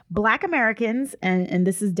Black Americans, and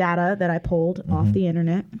this is data that I pulled off the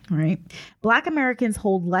internet, right? Black Americans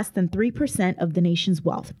hold less than 3% of the nation's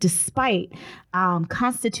wealth, despite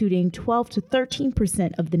constituting 12 to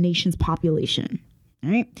 13% of the nation's population,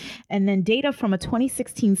 right? And then data from a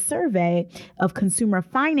 2016 survey of consumer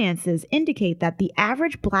finances indicate that the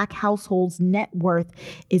average Black household's net worth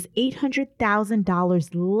is $800,000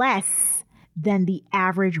 less than the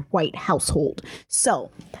average white household.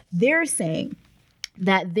 So they're saying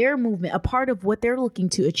that their movement, a part of what they're looking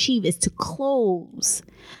to achieve, is to close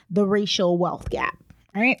the racial wealth gap,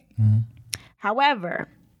 right? However,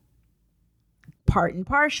 part and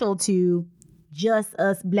partial to just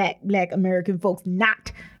us black American folks,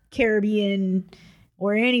 not Caribbean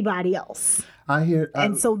or anybody else. I hear,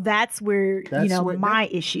 and so that's where my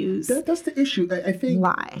issues. That's the issue. I think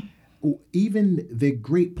lie. Even the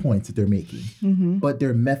great points that they're making, but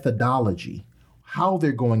their methodology, how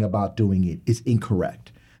they're going about doing it, is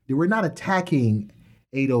incorrect. We're not attacking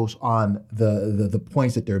ADOS on the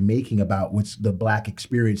points that they're making about what's the Black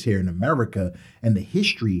experience here in America and the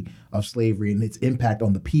history of slavery and its impact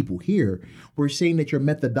on the people here. We're saying that your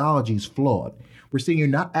methodology is flawed. We're saying you're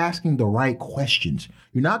not asking the right questions.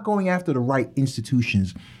 You're not going after the right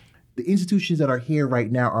institutions. The institutions that are here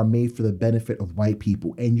right now are made for the benefit of white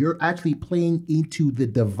people, and you're actually playing into the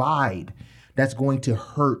divide that's going to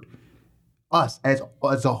hurt us as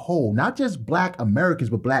a whole, not just Black Americans,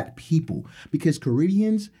 but Black people, because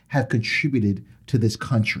Caribbeans have contributed to this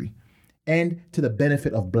country and to the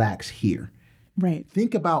benefit of Blacks here. Right.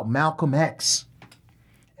 Think about Malcolm X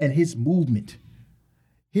and his movement.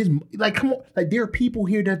 Come on, there are people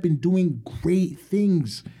here that have been doing great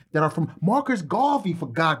things that are from Marcus Garvey, for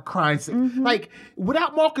God Christ's sake. Like,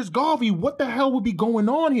 without Marcus Garvey, what the hell would be going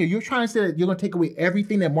on here? You're trying to say that you're going to take away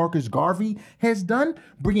everything that Marcus Garvey has done,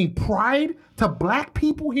 bringing pride to black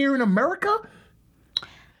people here in America?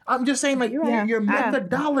 I'm just saying, like, your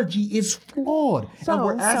methodology is flawed. And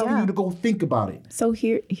we're asking you to go think about it. So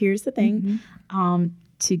here's the thing.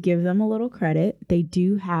 To give them a little credit, they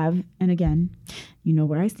do have, and again, you know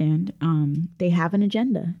where I stand, they have an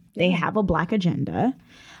agenda. They have a Black agenda,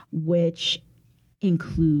 which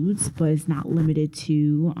includes, but is not limited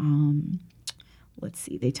to, let's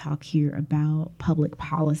see, they talk here about public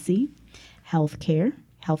policy, healthcare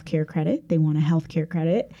credit. They want a healthcare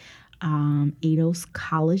credit. ADOS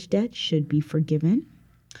college debt should be forgiven.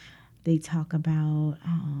 They talk about,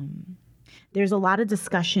 there's a lot of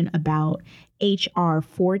discussion about HR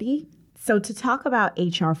 40. So to talk about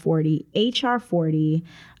HR 40,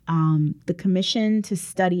 the Commission to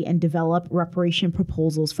Study and Develop Reparation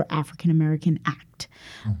Proposals for African American Act.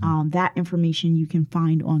 That information you can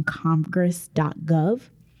find on congress.gov.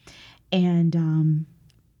 And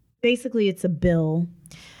basically it's a bill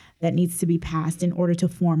that needs to be passed in order to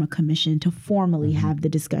form a commission to formally have the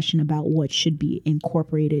discussion about what should be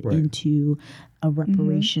incorporated into a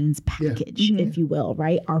reparations package, if you will,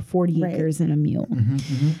 right? Our 40 acres and a mule.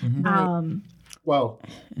 Well,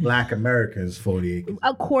 Black America is 40 acres.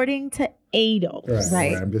 According to ADOS.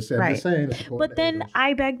 Right. I'm just saying. But then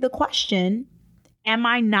I beg the question, am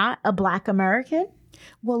I not a Black American?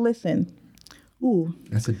 Well, listen. Ooh.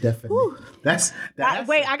 That's a definite. That's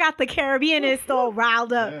wait, I got the Caribbeanist all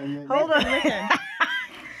riled up. Hold on.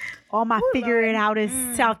 All my figuring out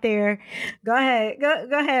is out there. Go ahead. Go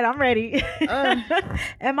ahead. I'm ready.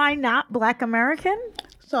 Am I not Black American?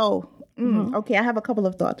 So, okay, I have a couple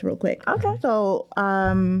of thoughts real quick. Okay. So,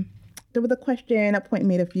 there was a question a point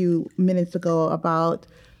made a few minutes ago about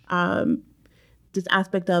this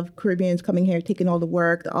aspect of Caribbeans coming here, taking all the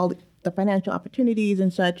work, all the financial opportunities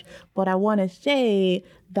and such. But I want to say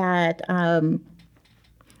that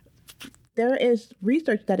there is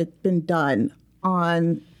research that has been done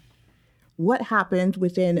on what happens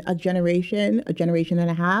within a generation and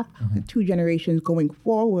a half, 2 generations going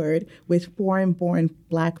forward with foreign-born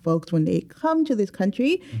Black folks when they come to this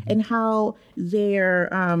country and how their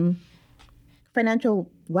financial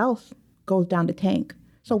wealth goes down the tank.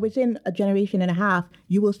 So within a generation and a half,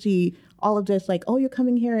 you will see all of this, like, oh, you're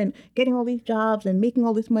coming here and getting all these jobs and making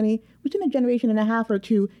all this money. Within a generation and a half or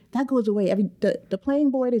 2, that goes away. The playing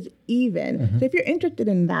board is even. So if you're interested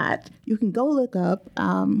in that, you can go look up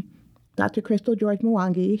Dr. Crystal George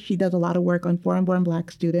Mwangi. She does a lot of work on foreign-born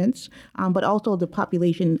Black students, but also the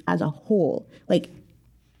population as a whole. Like,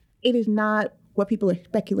 it is not what people are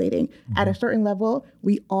speculating. At a certain level,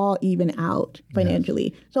 we all even out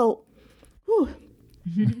financially. So,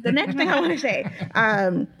 the next thing I want to say,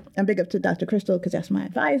 I'm big up to Dr. Crystal because that's my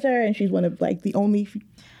advisor, and she's one of like the only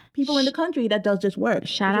people in the country that does this work.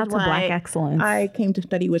 Shout out to Black excellence. I came to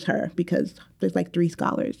study with her because there's like 3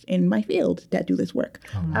 scholars in my field that do this work.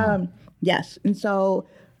 Yes, and so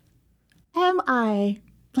am I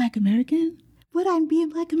Black American? Would I be a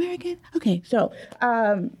Black American? Okay, so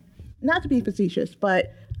not to be facetious,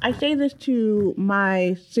 but I say this to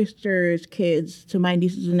my sister's kids, to my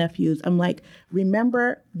nieces and nephews. I'm like,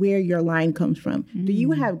 remember where your line comes from. Do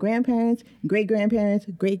you have grandparents, great-grandparents,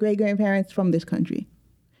 great-great-grandparents from this country?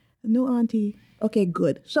 No, auntie. Okay,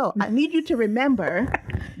 good. So I need you to remember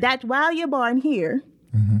that while you're born here,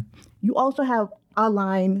 you also have a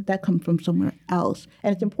line that comes from somewhere else.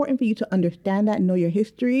 And it's important for you to understand that, know your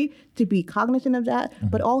history, to be cognizant of that.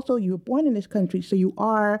 But also, you were born in this country, so you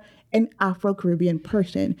are an Afro-Caribbean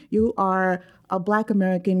person. You are a Black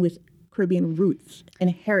American with Caribbean roots and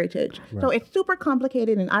heritage. So it's super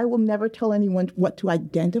complicated, and I will never tell anyone what to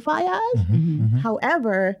identify as.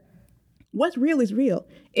 However, what's real is real.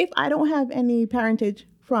 If I don't have any parentage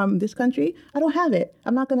from this country, I don't have it.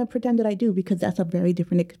 I'm not going to pretend that I do because that's a very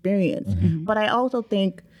different experience. But I also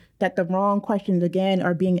think that the wrong questions, again,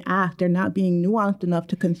 are being asked. They're not being nuanced enough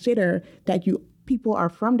to consider that people are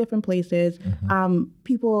from different places.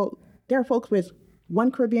 There are folks with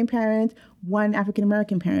one Caribbean parent, one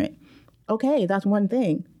African-American parent. Okay, that's one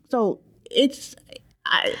thing. So it's,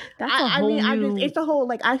 it's a whole,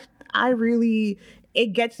 like, I really, it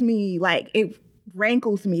gets me, like, it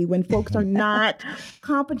rankles me when folks are not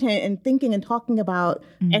competent in thinking and talking about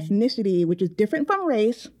ethnicity, which is different from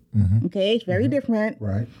race. Okay, it's very different.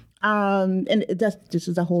 Right. And this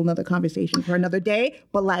is a whole nother conversation for another day.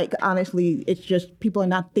 But like, honestly, it's just people are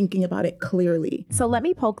not thinking about it clearly. So let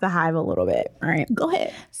me poke the hive a little bit. All right. Go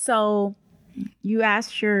ahead. So you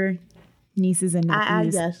asked your nieces and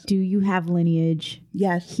nephews, yes. Do you have lineage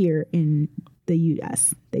yes. here in the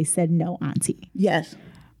U.S. They said no, Auntie. Yes.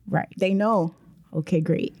 Right. They know. Okay,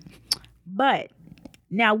 great. But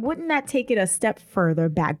now, wouldn't that take it a step further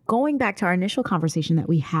back, going back to our initial conversation that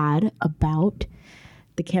we had about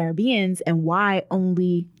the Caribbeans and why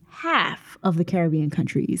only half of the Caribbean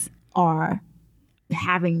countries are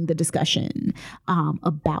having the discussion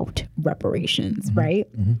about reparations, right?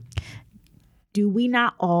 Do we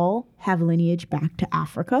not all have lineage back to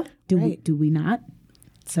Africa? Do we not?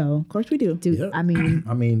 So, of course we do. Yeah,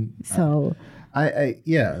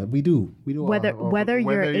 we do. We do. Whether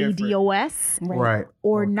you're ADOS right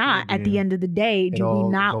or not, at the end of the day, do we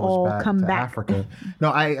not all come back? Africa?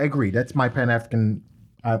 No, I agree. That's my Pan-African.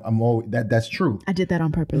 I'm always that's true. I did that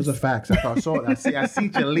on purpose. Those are facts. I saw it. I see.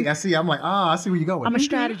 I'm like, I see where you're going. I'm a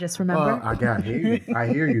strategist, remember? I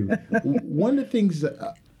hear you. One of the things,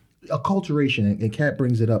 acculturation, and Kat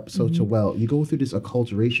brings it up so well. You go through this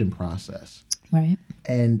acculturation process, right?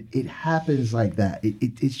 And it happens like that.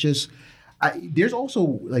 It's just. There's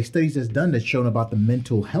also like studies that's shown about the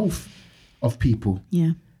mental health of people.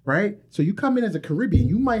 Yeah. Right. So you come in as a Caribbean,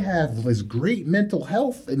 you might have this great mental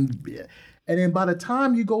health, and then by the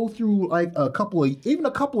time you go through like a couple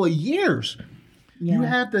of years, you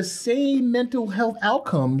have the same mental health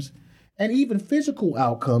outcomes and even physical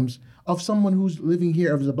outcomes of someone who's living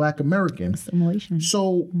here as a Black American. Assimilation.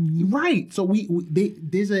 So right. So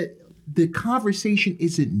the conversation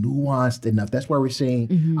isn't nuanced enough. That's why we're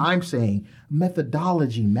saying, I'm saying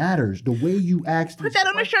methodology matters. The way you ask. Put that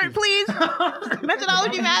on the shirt, please.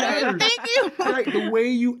 Methodology matters. Thank you. Right. The way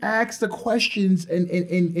you ask the questions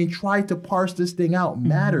and try to parse this thing out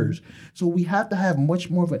matters. So we have to have much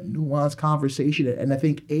more of a nuanced conversation. And I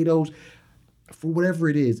think ADOS, for whatever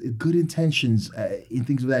it is, good intentions and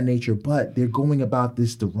things of that nature, but they're going about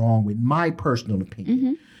this the wrong way. My personal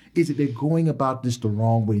opinion. Is that they're going about this the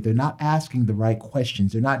wrong way. They're not asking the right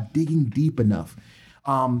questions. They're not digging deep enough.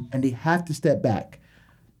 And they have to step back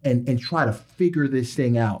and try to figure this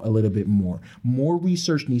thing out a little bit more. More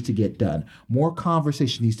research needs to get done. More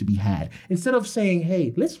conversation needs to be had. Instead of saying,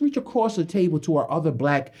 hey, let's reach across the table to our other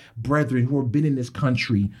Black brethren who have been in this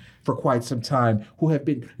country for quite some time, who have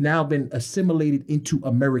been assimilated into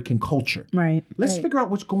American culture. Right. Let's figure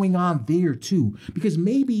out what's going on there too, because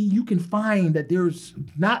maybe you can find that there's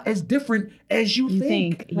not as different as you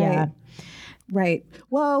think. Yeah. Right.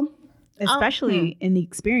 Well, especially in the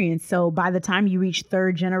experience. So by the time you reach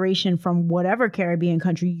third generation from whatever Caribbean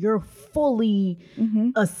country, you're fully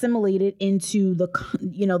assimilated into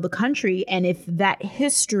the country. And if that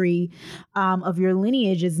history of your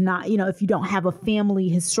lineage is not, if you don't have a family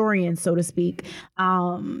historian, so to speak,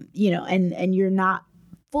 and you're not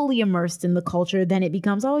fully immersed in the culture, then it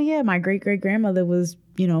becomes, oh yeah, my great great grandmother was,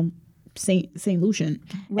 Saint Lucian.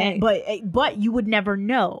 Right. But you would never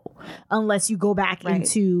know unless you go back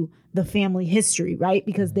into the family history, right?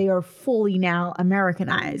 Because they are fully now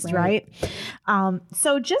Americanized, right?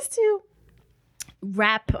 So just to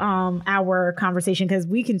wrap our conversation, because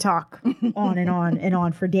we can talk on and on and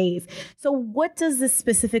on for days. So what does this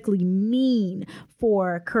specifically mean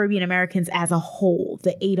for Caribbean Americans as a whole,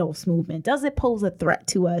 the ADOS movement? Does it pose a threat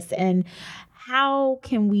to us? And how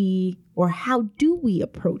can we, or how do we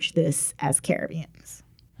approach this as Caribbeans?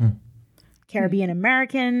 Caribbean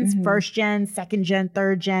Americans, first gen, second gen,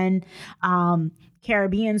 third gen,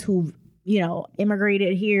 Caribbeans who,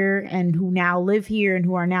 immigrated here and who now live here and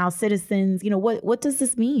who are now citizens. What does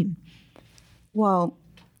this mean? Well,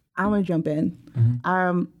 I'm going to jump in.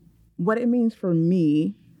 What it means for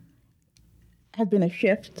me has been a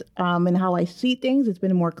shift in how I see things. It's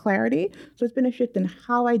been more clarity. So it's been a shift in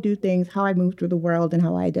how I do things, how I move through the world, and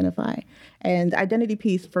how I identify. And identity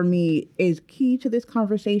piece for me is key to this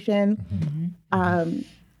conversation.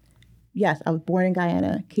 Yes, I was born in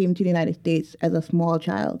Guyana, came to the United States as a small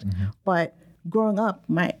child. But growing up,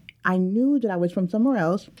 I knew that I was from somewhere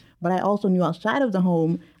else, but I also knew outside of the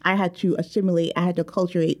home, I had to assimilate, I had to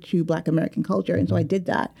acculturate to Black American culture. And so I did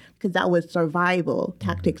that because that was survival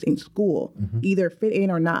tactics in school, either fit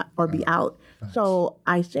in or not, or be out. So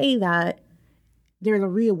I say that there's a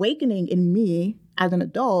reawakening in me as an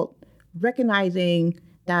adult, recognizing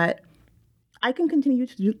that I can continue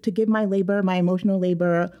to give my labor, my emotional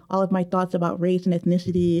labor, all of my thoughts about race and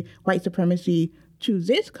ethnicity, white supremacy to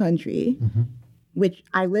this country, which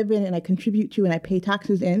I live in and I contribute to and I pay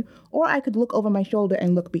taxes in, or I could look over my shoulder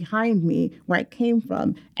and look behind me where I came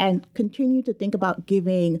from and continue to think about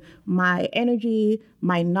giving my energy,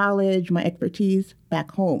 my knowledge, my expertise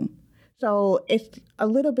back home. So it's a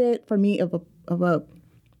little bit for me of a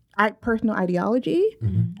personal ideology,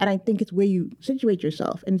 and I think it's where you situate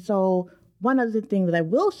yourself. And so one other thing that I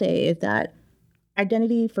will say is that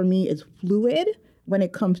identity for me is fluid when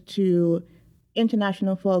it comes to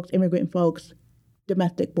international folks, immigrant folks,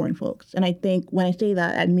 domestic born folks. And I think when I say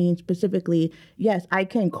that, I mean specifically, yes, I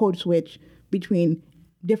can code switch between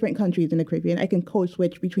different countries in the Caribbean. I can code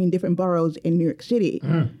switch between different boroughs in New York City.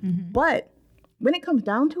 But when it comes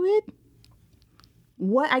down to it,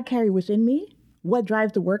 what I carry within me, what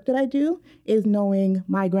drives the work that I do, is knowing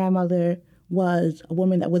my grandmother was a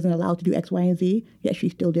woman that wasn't allowed to do X, Y, and Z, yet she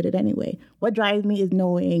still did it anyway. What drives me is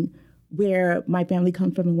knowing where my family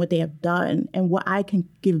comes from and what they have done and what I can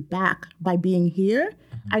give back by being here.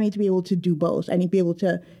 I need to be able to do both. I need to be able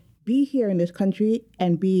to be here in this country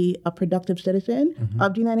and be a productive citizen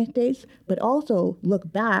of the United States, but also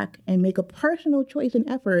look back and make a personal choice and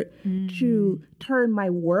effort to turn my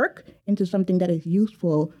work into something that is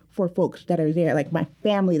useful for folks that are there, like my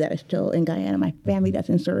family that is still in Guyana, my family that's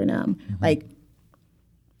in Suriname. Like,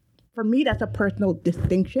 for me, that's a personal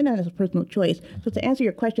distinction and it's a personal choice. So to answer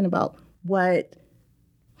your question about what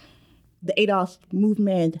the ADOS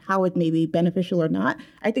movement, how it may be beneficial or not,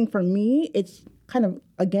 I think for me, it's kind of,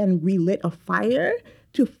 again, relit a fire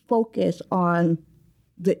to focus on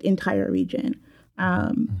the entire region.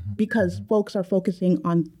 Because folks are focusing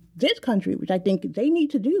on this country, which I think they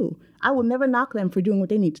need to do. I will never knock them for doing what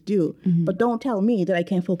they need to do, but don't tell me that I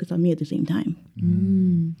can't focus on me at the same time.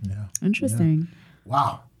 Yeah. Interesting. Yeah.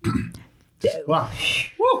 Wow. Wow.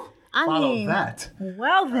 Woo. Follow that.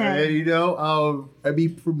 Well then. I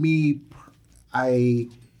mean, for me,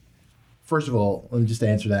 first of all, let me just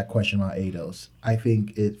answer that question about ADOS. I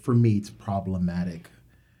think for me, it's problematic,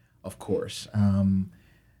 of course.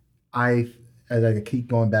 As I keep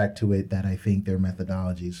going back to it, that I think their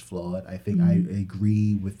methodology is flawed. I think I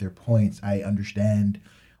agree with their points. I understand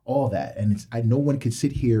all that. And no one could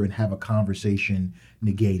sit here and have a conversation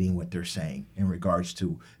negating what they're saying in regards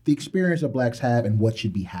to the experience that Blacks have and what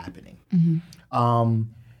should be happening.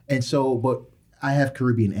 But I have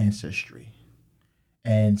Caribbean ancestry.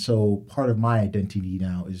 And so part of my identity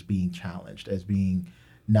now is being challenged as being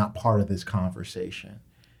not part of this conversation.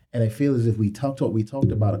 And I feel as if we talked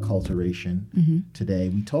about acculturation today.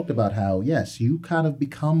 We talked about how, yes, you kind of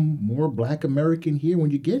become more Black American here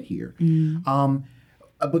when you get here.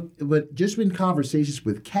 But just in conversations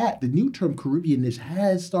with Kat, the new term Caribbeanness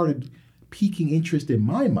has started piquing interest in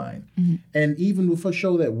my mind. And even with a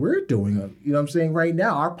show that we're doing, you know what I'm saying, right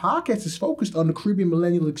now, our podcast is focused on the Caribbean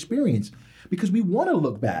millennial experience because we want to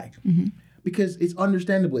look back. Because it's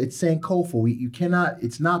understandable. It's Sankofa.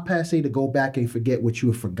 It's not passe to go back and forget what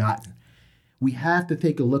you have forgotten. We have to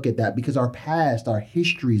take a look at that because our past, our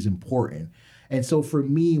history is important. And so for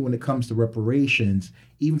me, when it comes to reparations,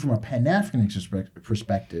 even from a Pan-Africanist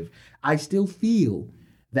perspective, I still feel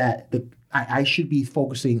that I should be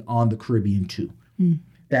focusing on the Caribbean too.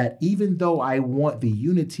 That even though I want the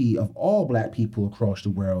unity of all Black people across the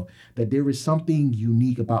world, that there is something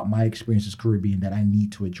unique about my experience as Caribbean that I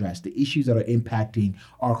need to address. The issues that are impacting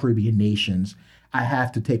our Caribbean nations, I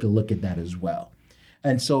have to take a look at that as well.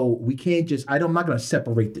 And so we can't I'm not going to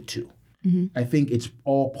separate the two. I think it's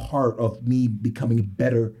all part of me becoming a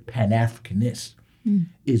better Pan-Africanist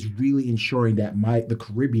is really ensuring that the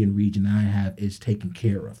Caribbean region I have is taken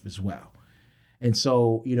care of as well. And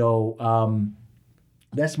so,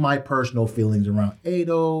 that's my personal feelings around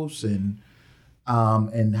ADOS and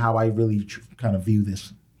how I really kind of view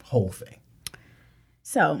this whole thing.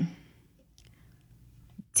 So,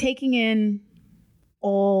 taking in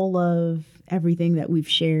all of everything that we've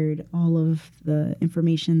shared, all of the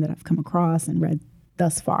information that I've come across and read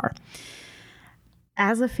thus far,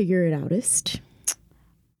 as a figure it outist,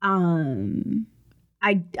 I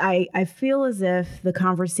feel as if the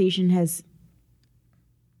conversation has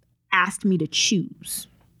asked me to choose.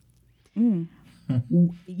 And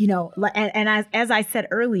as I said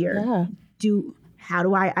earlier, how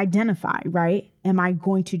do I identify, right? Am I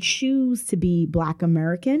going to choose to be Black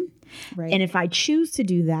American? Right. And if I choose to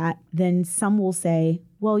do that, then some will say,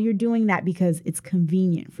 well, you're doing that because it's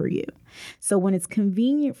convenient for you. So when it's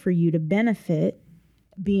convenient for you to benefit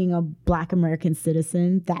being a Black American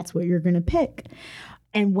citizen, that's what you're going to pick.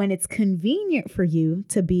 And when it's convenient for you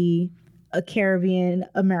to be a Caribbean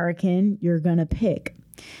American, you're going to pick.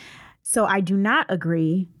 So I do not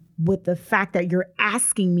agree with the fact that you're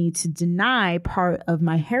asking me to deny part of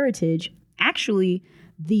my heritage, actually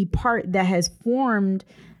the part that has formed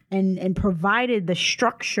and provided the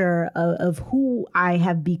structure of who I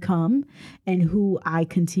have become and who I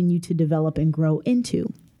continue to develop and grow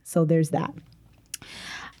into. So there's that.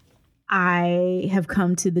 I have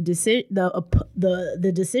come to the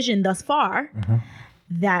decision thus far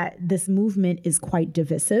that this movement is quite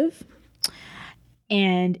divisive.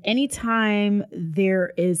 And anytime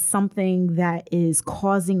there is something that is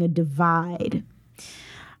causing a divide,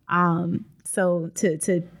 So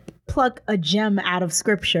to pluck a gem out of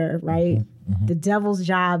scripture, right? Mm-hmm. The devil's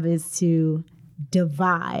job is to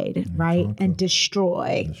divide, right? And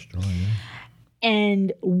destroy.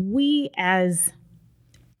 And we as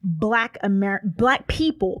Black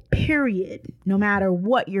people, period, no matter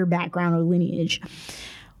what your background or lineage,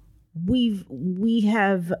 we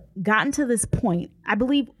have gotten to this point, I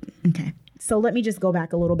believe. Okay, so let me just go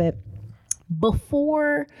back a little bit.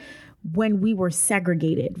 Before, when we were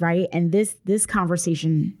segregated, right? And this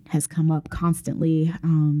conversation has come up constantly.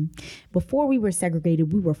 Before we were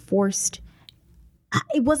segregated, we were forced.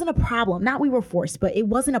 It wasn't a problem. Not we were forced, but it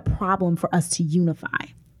wasn't a problem for us to unify,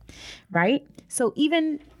 right? So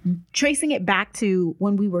even tracing it back to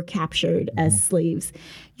when we were captured as slaves,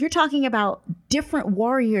 you're talking about different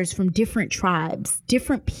warriors from different tribes,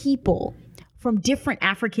 different people from different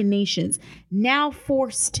African nations, now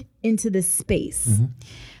forced into this space. Mm-hmm.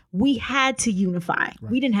 We had to unify.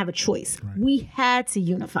 Right. We didn't have a choice. Right. We had to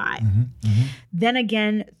unify. Mm-hmm. Mm-hmm. Then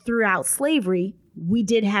again, throughout slavery, we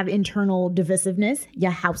did have internal divisiveness.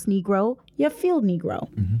 Your house Negro, your field Negro.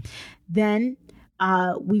 Mm-hmm. Then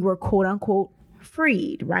we were quote unquote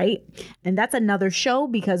freed, right? And that's another show,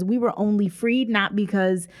 because we were only freed not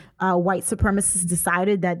because white supremacists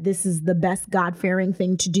decided that this is the best God-fearing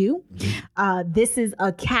thing to do. Mm-hmm. This is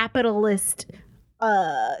a capitalist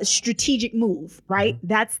strategic move, right?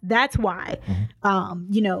 Mm-hmm. That's why,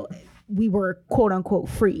 we were quote unquote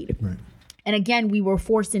freed. Right. And again, we were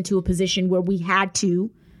forced into a position where we had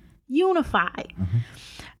to unify.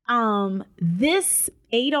 Mm-hmm. This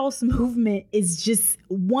ADOS movement is just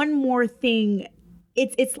one more thing.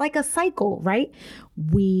 It's like a cycle, right?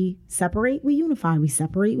 We separate, we unify, we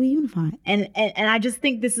separate, we unify. And I just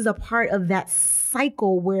think this is a part of that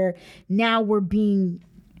cycle where now we're being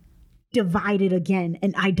divided again,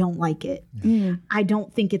 and I don't like it. Mm. I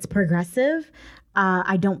don't think it's progressive.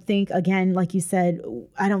 I don't think, again, like you said,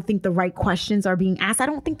 I don't think the right questions are being asked. I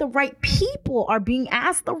don't think the right people are being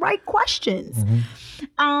asked the right questions.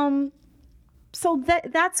 Mm-hmm. So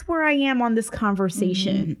that's where I am on this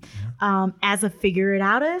conversation. Mm-hmm. As a figure it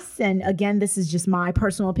outist. And again, this is just my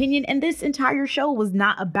personal opinion. And this entire show was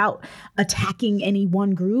not about attacking any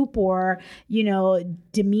one group or,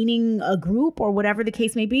 demeaning a group or whatever the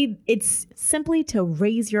case may be. It's simply to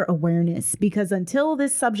raise your awareness, because until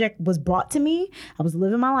this subject was brought to me, I was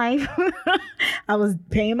living my life. I was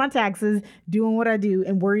paying my taxes, doing what I do,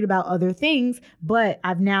 and worried about other things. But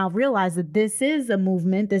I've now realized that this is a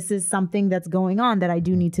movement. This is something that's going on that I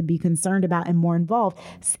do need to be concerned about and more involved,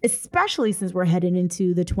 especially since we're headed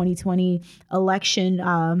into the 2020 election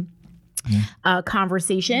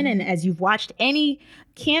conversation. And as you've watched any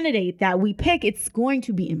candidate that we pick, it's going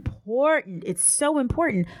to be important. It's so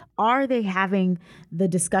important. Are they having the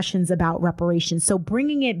discussions about reparations? So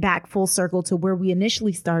bringing it back full circle to where we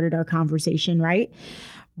initially started our conversation, right?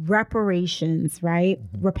 Reparations, right?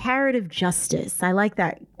 Mm-hmm. Reparative justice. I like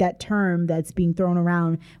that term that's being thrown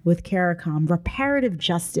around with CARICOM. Reparative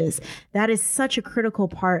justice. That is such a critical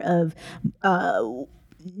part of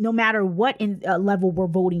no matter what level we're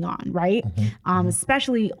voting on, right? Mm-hmm.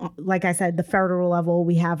 Especially, like I said, the federal level,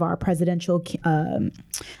 we have our presidential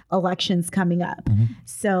elections coming up. Mm-hmm.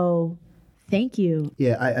 So thank you.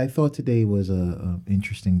 Yeah, I thought today was a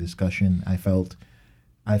interesting discussion. I felt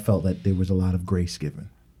that there was a lot of grace given.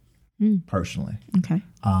 Personally. Okay.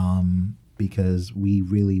 Because we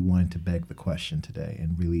really wanted to beg the question today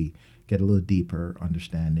and really get a little deeper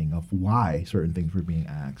understanding of why certain things were being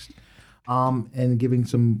asked. And giving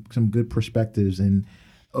some good perspectives. And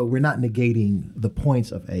we're not negating the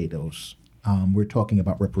points of ADOS. We're talking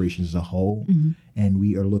about reparations as a whole. Mm-hmm. And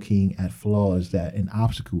we are looking at flaws and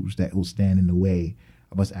obstacles that will stand in the way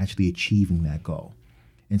of us actually achieving that goal.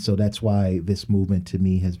 And so that's why this movement to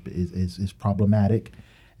me is problematic,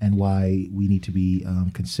 and why we need to be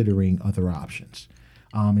considering other options.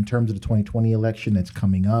 In terms of the 2020 election that's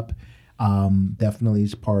coming up, definitely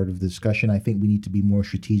is part of the discussion. I think we need to be more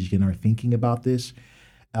strategic in our thinking about this.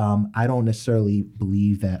 I don't necessarily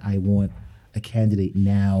believe that I want a candidate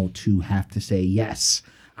now to have to say, yes,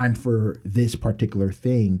 I'm for this particular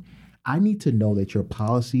thing. I need to know that your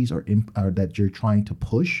policies are that you're trying to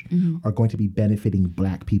push are going to be benefiting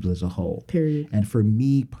Black people as a whole. Period. And for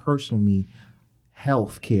me personally,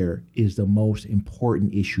 healthcare is the most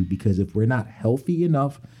important issue, because if we're not healthy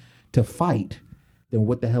enough to fight, then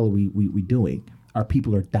what the hell are we doing? Our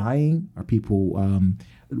people are dying. Our people,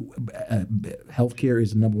 healthcare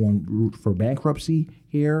is the number one route for bankruptcy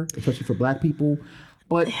here, especially for Black people.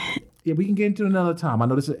 But yeah, we can get into it another time. I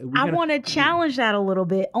know this. I want to challenge that a little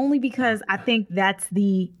bit, only because I think that's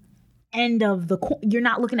the end of the coin. You're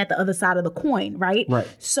not looking at the other side of the coin, right? Right.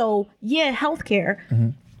 So yeah, healthcare. Mm-hmm.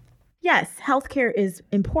 yes, healthcare is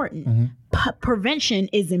important. Prevention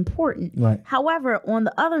is important. Right. However, on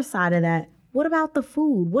the other side of that, what about the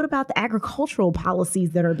food? What about the agricultural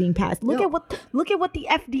policies that are being passed? Look at what the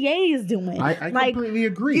FDA is doing. I completely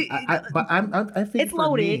agree. But I think it's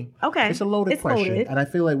loaded. It's a loaded question, and I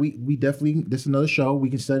feel like we definitely, this is another show. We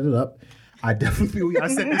can set it up. I definitely feel we gotta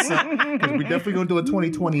set this up because we definitely gonna do a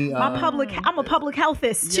 2020. I'm a public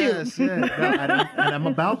healthist too. Yes, and I'm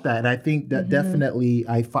about that. And I think that definitely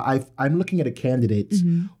I'm looking at candidates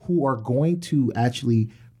who are going to actually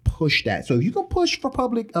push that. So if you can push for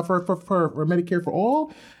public for Medicare for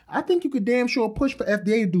all, I think you could damn sure push for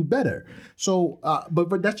FDA to do better. So,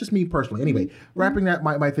 but that's just me personally. Anyway, wrapping that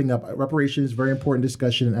my thing up. Reparations, very important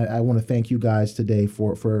discussion. I want to thank you guys today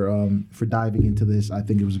for diving into this. I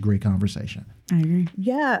think it was a great conversation. I agree.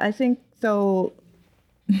 Yeah, I think so.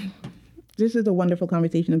 This is a wonderful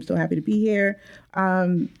conversation. I'm so happy to be here.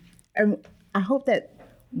 And I hope that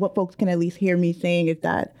what folks can at least hear me saying is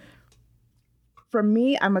that for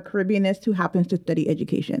me, I'm a Caribbeanist who happens to study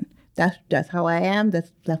education. That's how I am.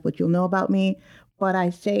 That's what you'll know about me. But I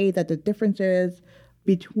say that the differences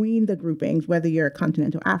between the groupings, whether you're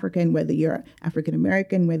continental African, whether you're African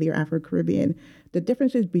American, whether you're Afro-Caribbean, the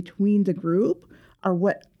differences between the groups are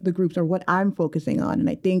what I'm focusing on. And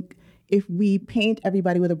I think if we paint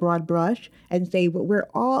everybody with a broad brush and say, well, we're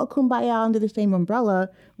all kumbaya under the same umbrella,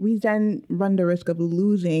 we then run the risk of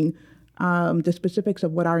losing the specifics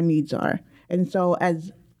of what our needs are. And so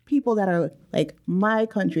as people that are like, my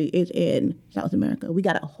country is in South America, we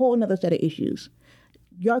got a whole nother set of issues.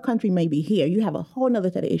 Your country may be here. You have a whole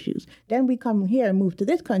nother set of issues. Then we come here and move to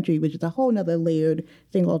this country, which is a whole nother layered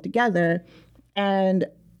thing altogether. And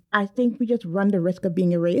I think we just run the risk of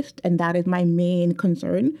being erased. And that is my main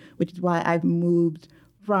concern, which is why I've moved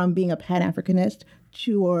from being a Pan-Africanist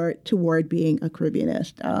toward being a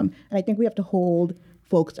Caribbeanist. And I think we have to hold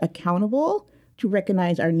folks accountable to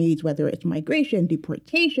recognize our needs, whether it's migration,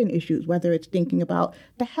 deportation issues, whether it's thinking about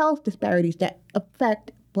the health disparities that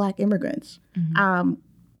affect Black immigrants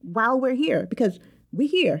while we're here, because we're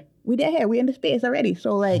here. We're here. We're in the space already.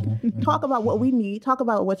 So, like, talk about what we need, talk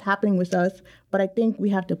about what's happening with us. But I think we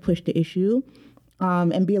have to push the issue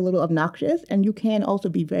and be a little obnoxious. And you can also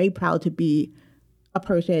be very proud to be a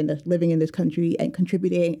person that's living in this country and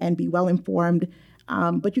contributing and be well-informed.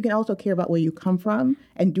 But you can also care about where you come from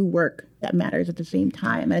and do work that matters at the same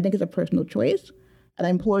time. And I think it's a personal choice. And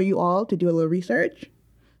I implore you all to do a little research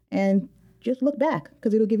and just look back,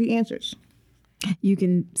 because it'll give you answers. You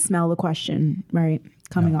can smell the question, right,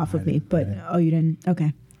 coming off of me. But, oh, you didn't?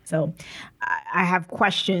 Okay. So I have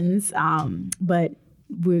questions, but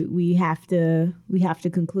we have to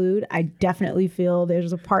conclude. I definitely feel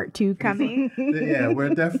there's a part 2 coming. Yeah,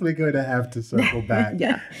 we're definitely going to have to circle back.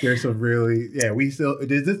 There's some really, we still,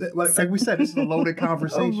 like we said, this is a loaded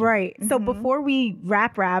conversation. Right. So before we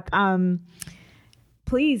wrap,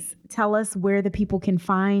 please tell us where the people can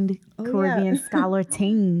find Caribbean Scholar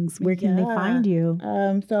Tings. Where can they find you?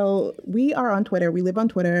 So we are on Twitter. We live on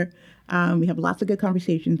Twitter. We have lots of good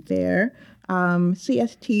conversations there.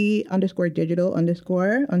 CST_digital_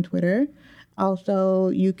 on Twitter. Also,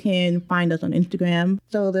 you can find us on Instagram.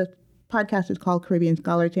 So the podcast is called Caribbean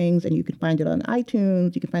Scholar Things, and you can find it on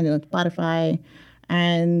iTunes. You can find it on Spotify,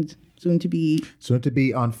 and soon to be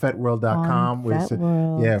on FetWorld.com.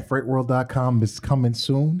 FetWorld.com is coming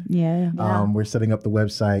soon. Yeah. Um, we're setting up the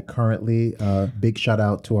website currently. Big shout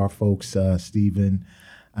out to our folks, Stephen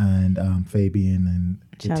and Fabian and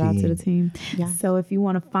Shout out to the team. Yeah. So if you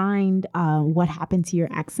want to find what happened to your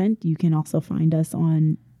accent, you can also find us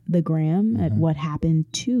on the gram at What Happened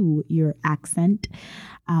to Your Accent.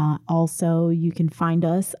 Also, you can find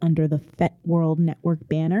us under the Fet World Network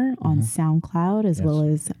banner on SoundCloud as well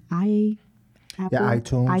as iTunes.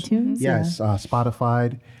 Yes,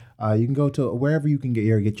 Spotify. You can go to wherever you can get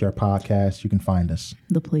your podcast. You can find us.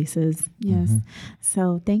 The places, yes.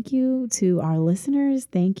 So thank you to our listeners.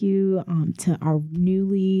 Thank you to our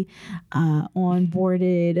newly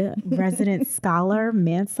onboarded resident scholar,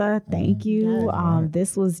 Mansa. Thank you.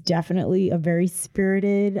 This was definitely a very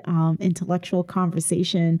spirited, intellectual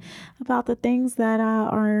conversation about the things that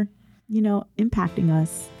are, impacting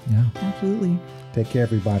us. Yeah, absolutely. Take care,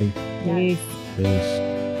 everybody. Peace. Peace.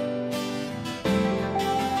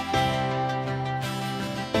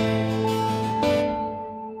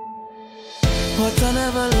 What an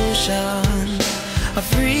evolution of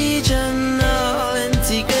regional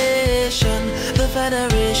integration. The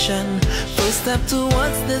Federation, first step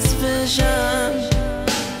towards this vision.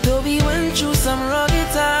 Though we went through some rugged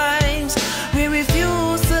times, we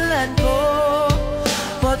refuse to let go.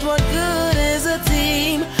 But what good is a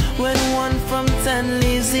team when 1 from 10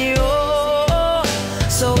 leaves 0?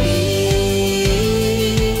 So we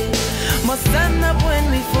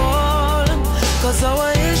So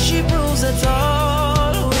I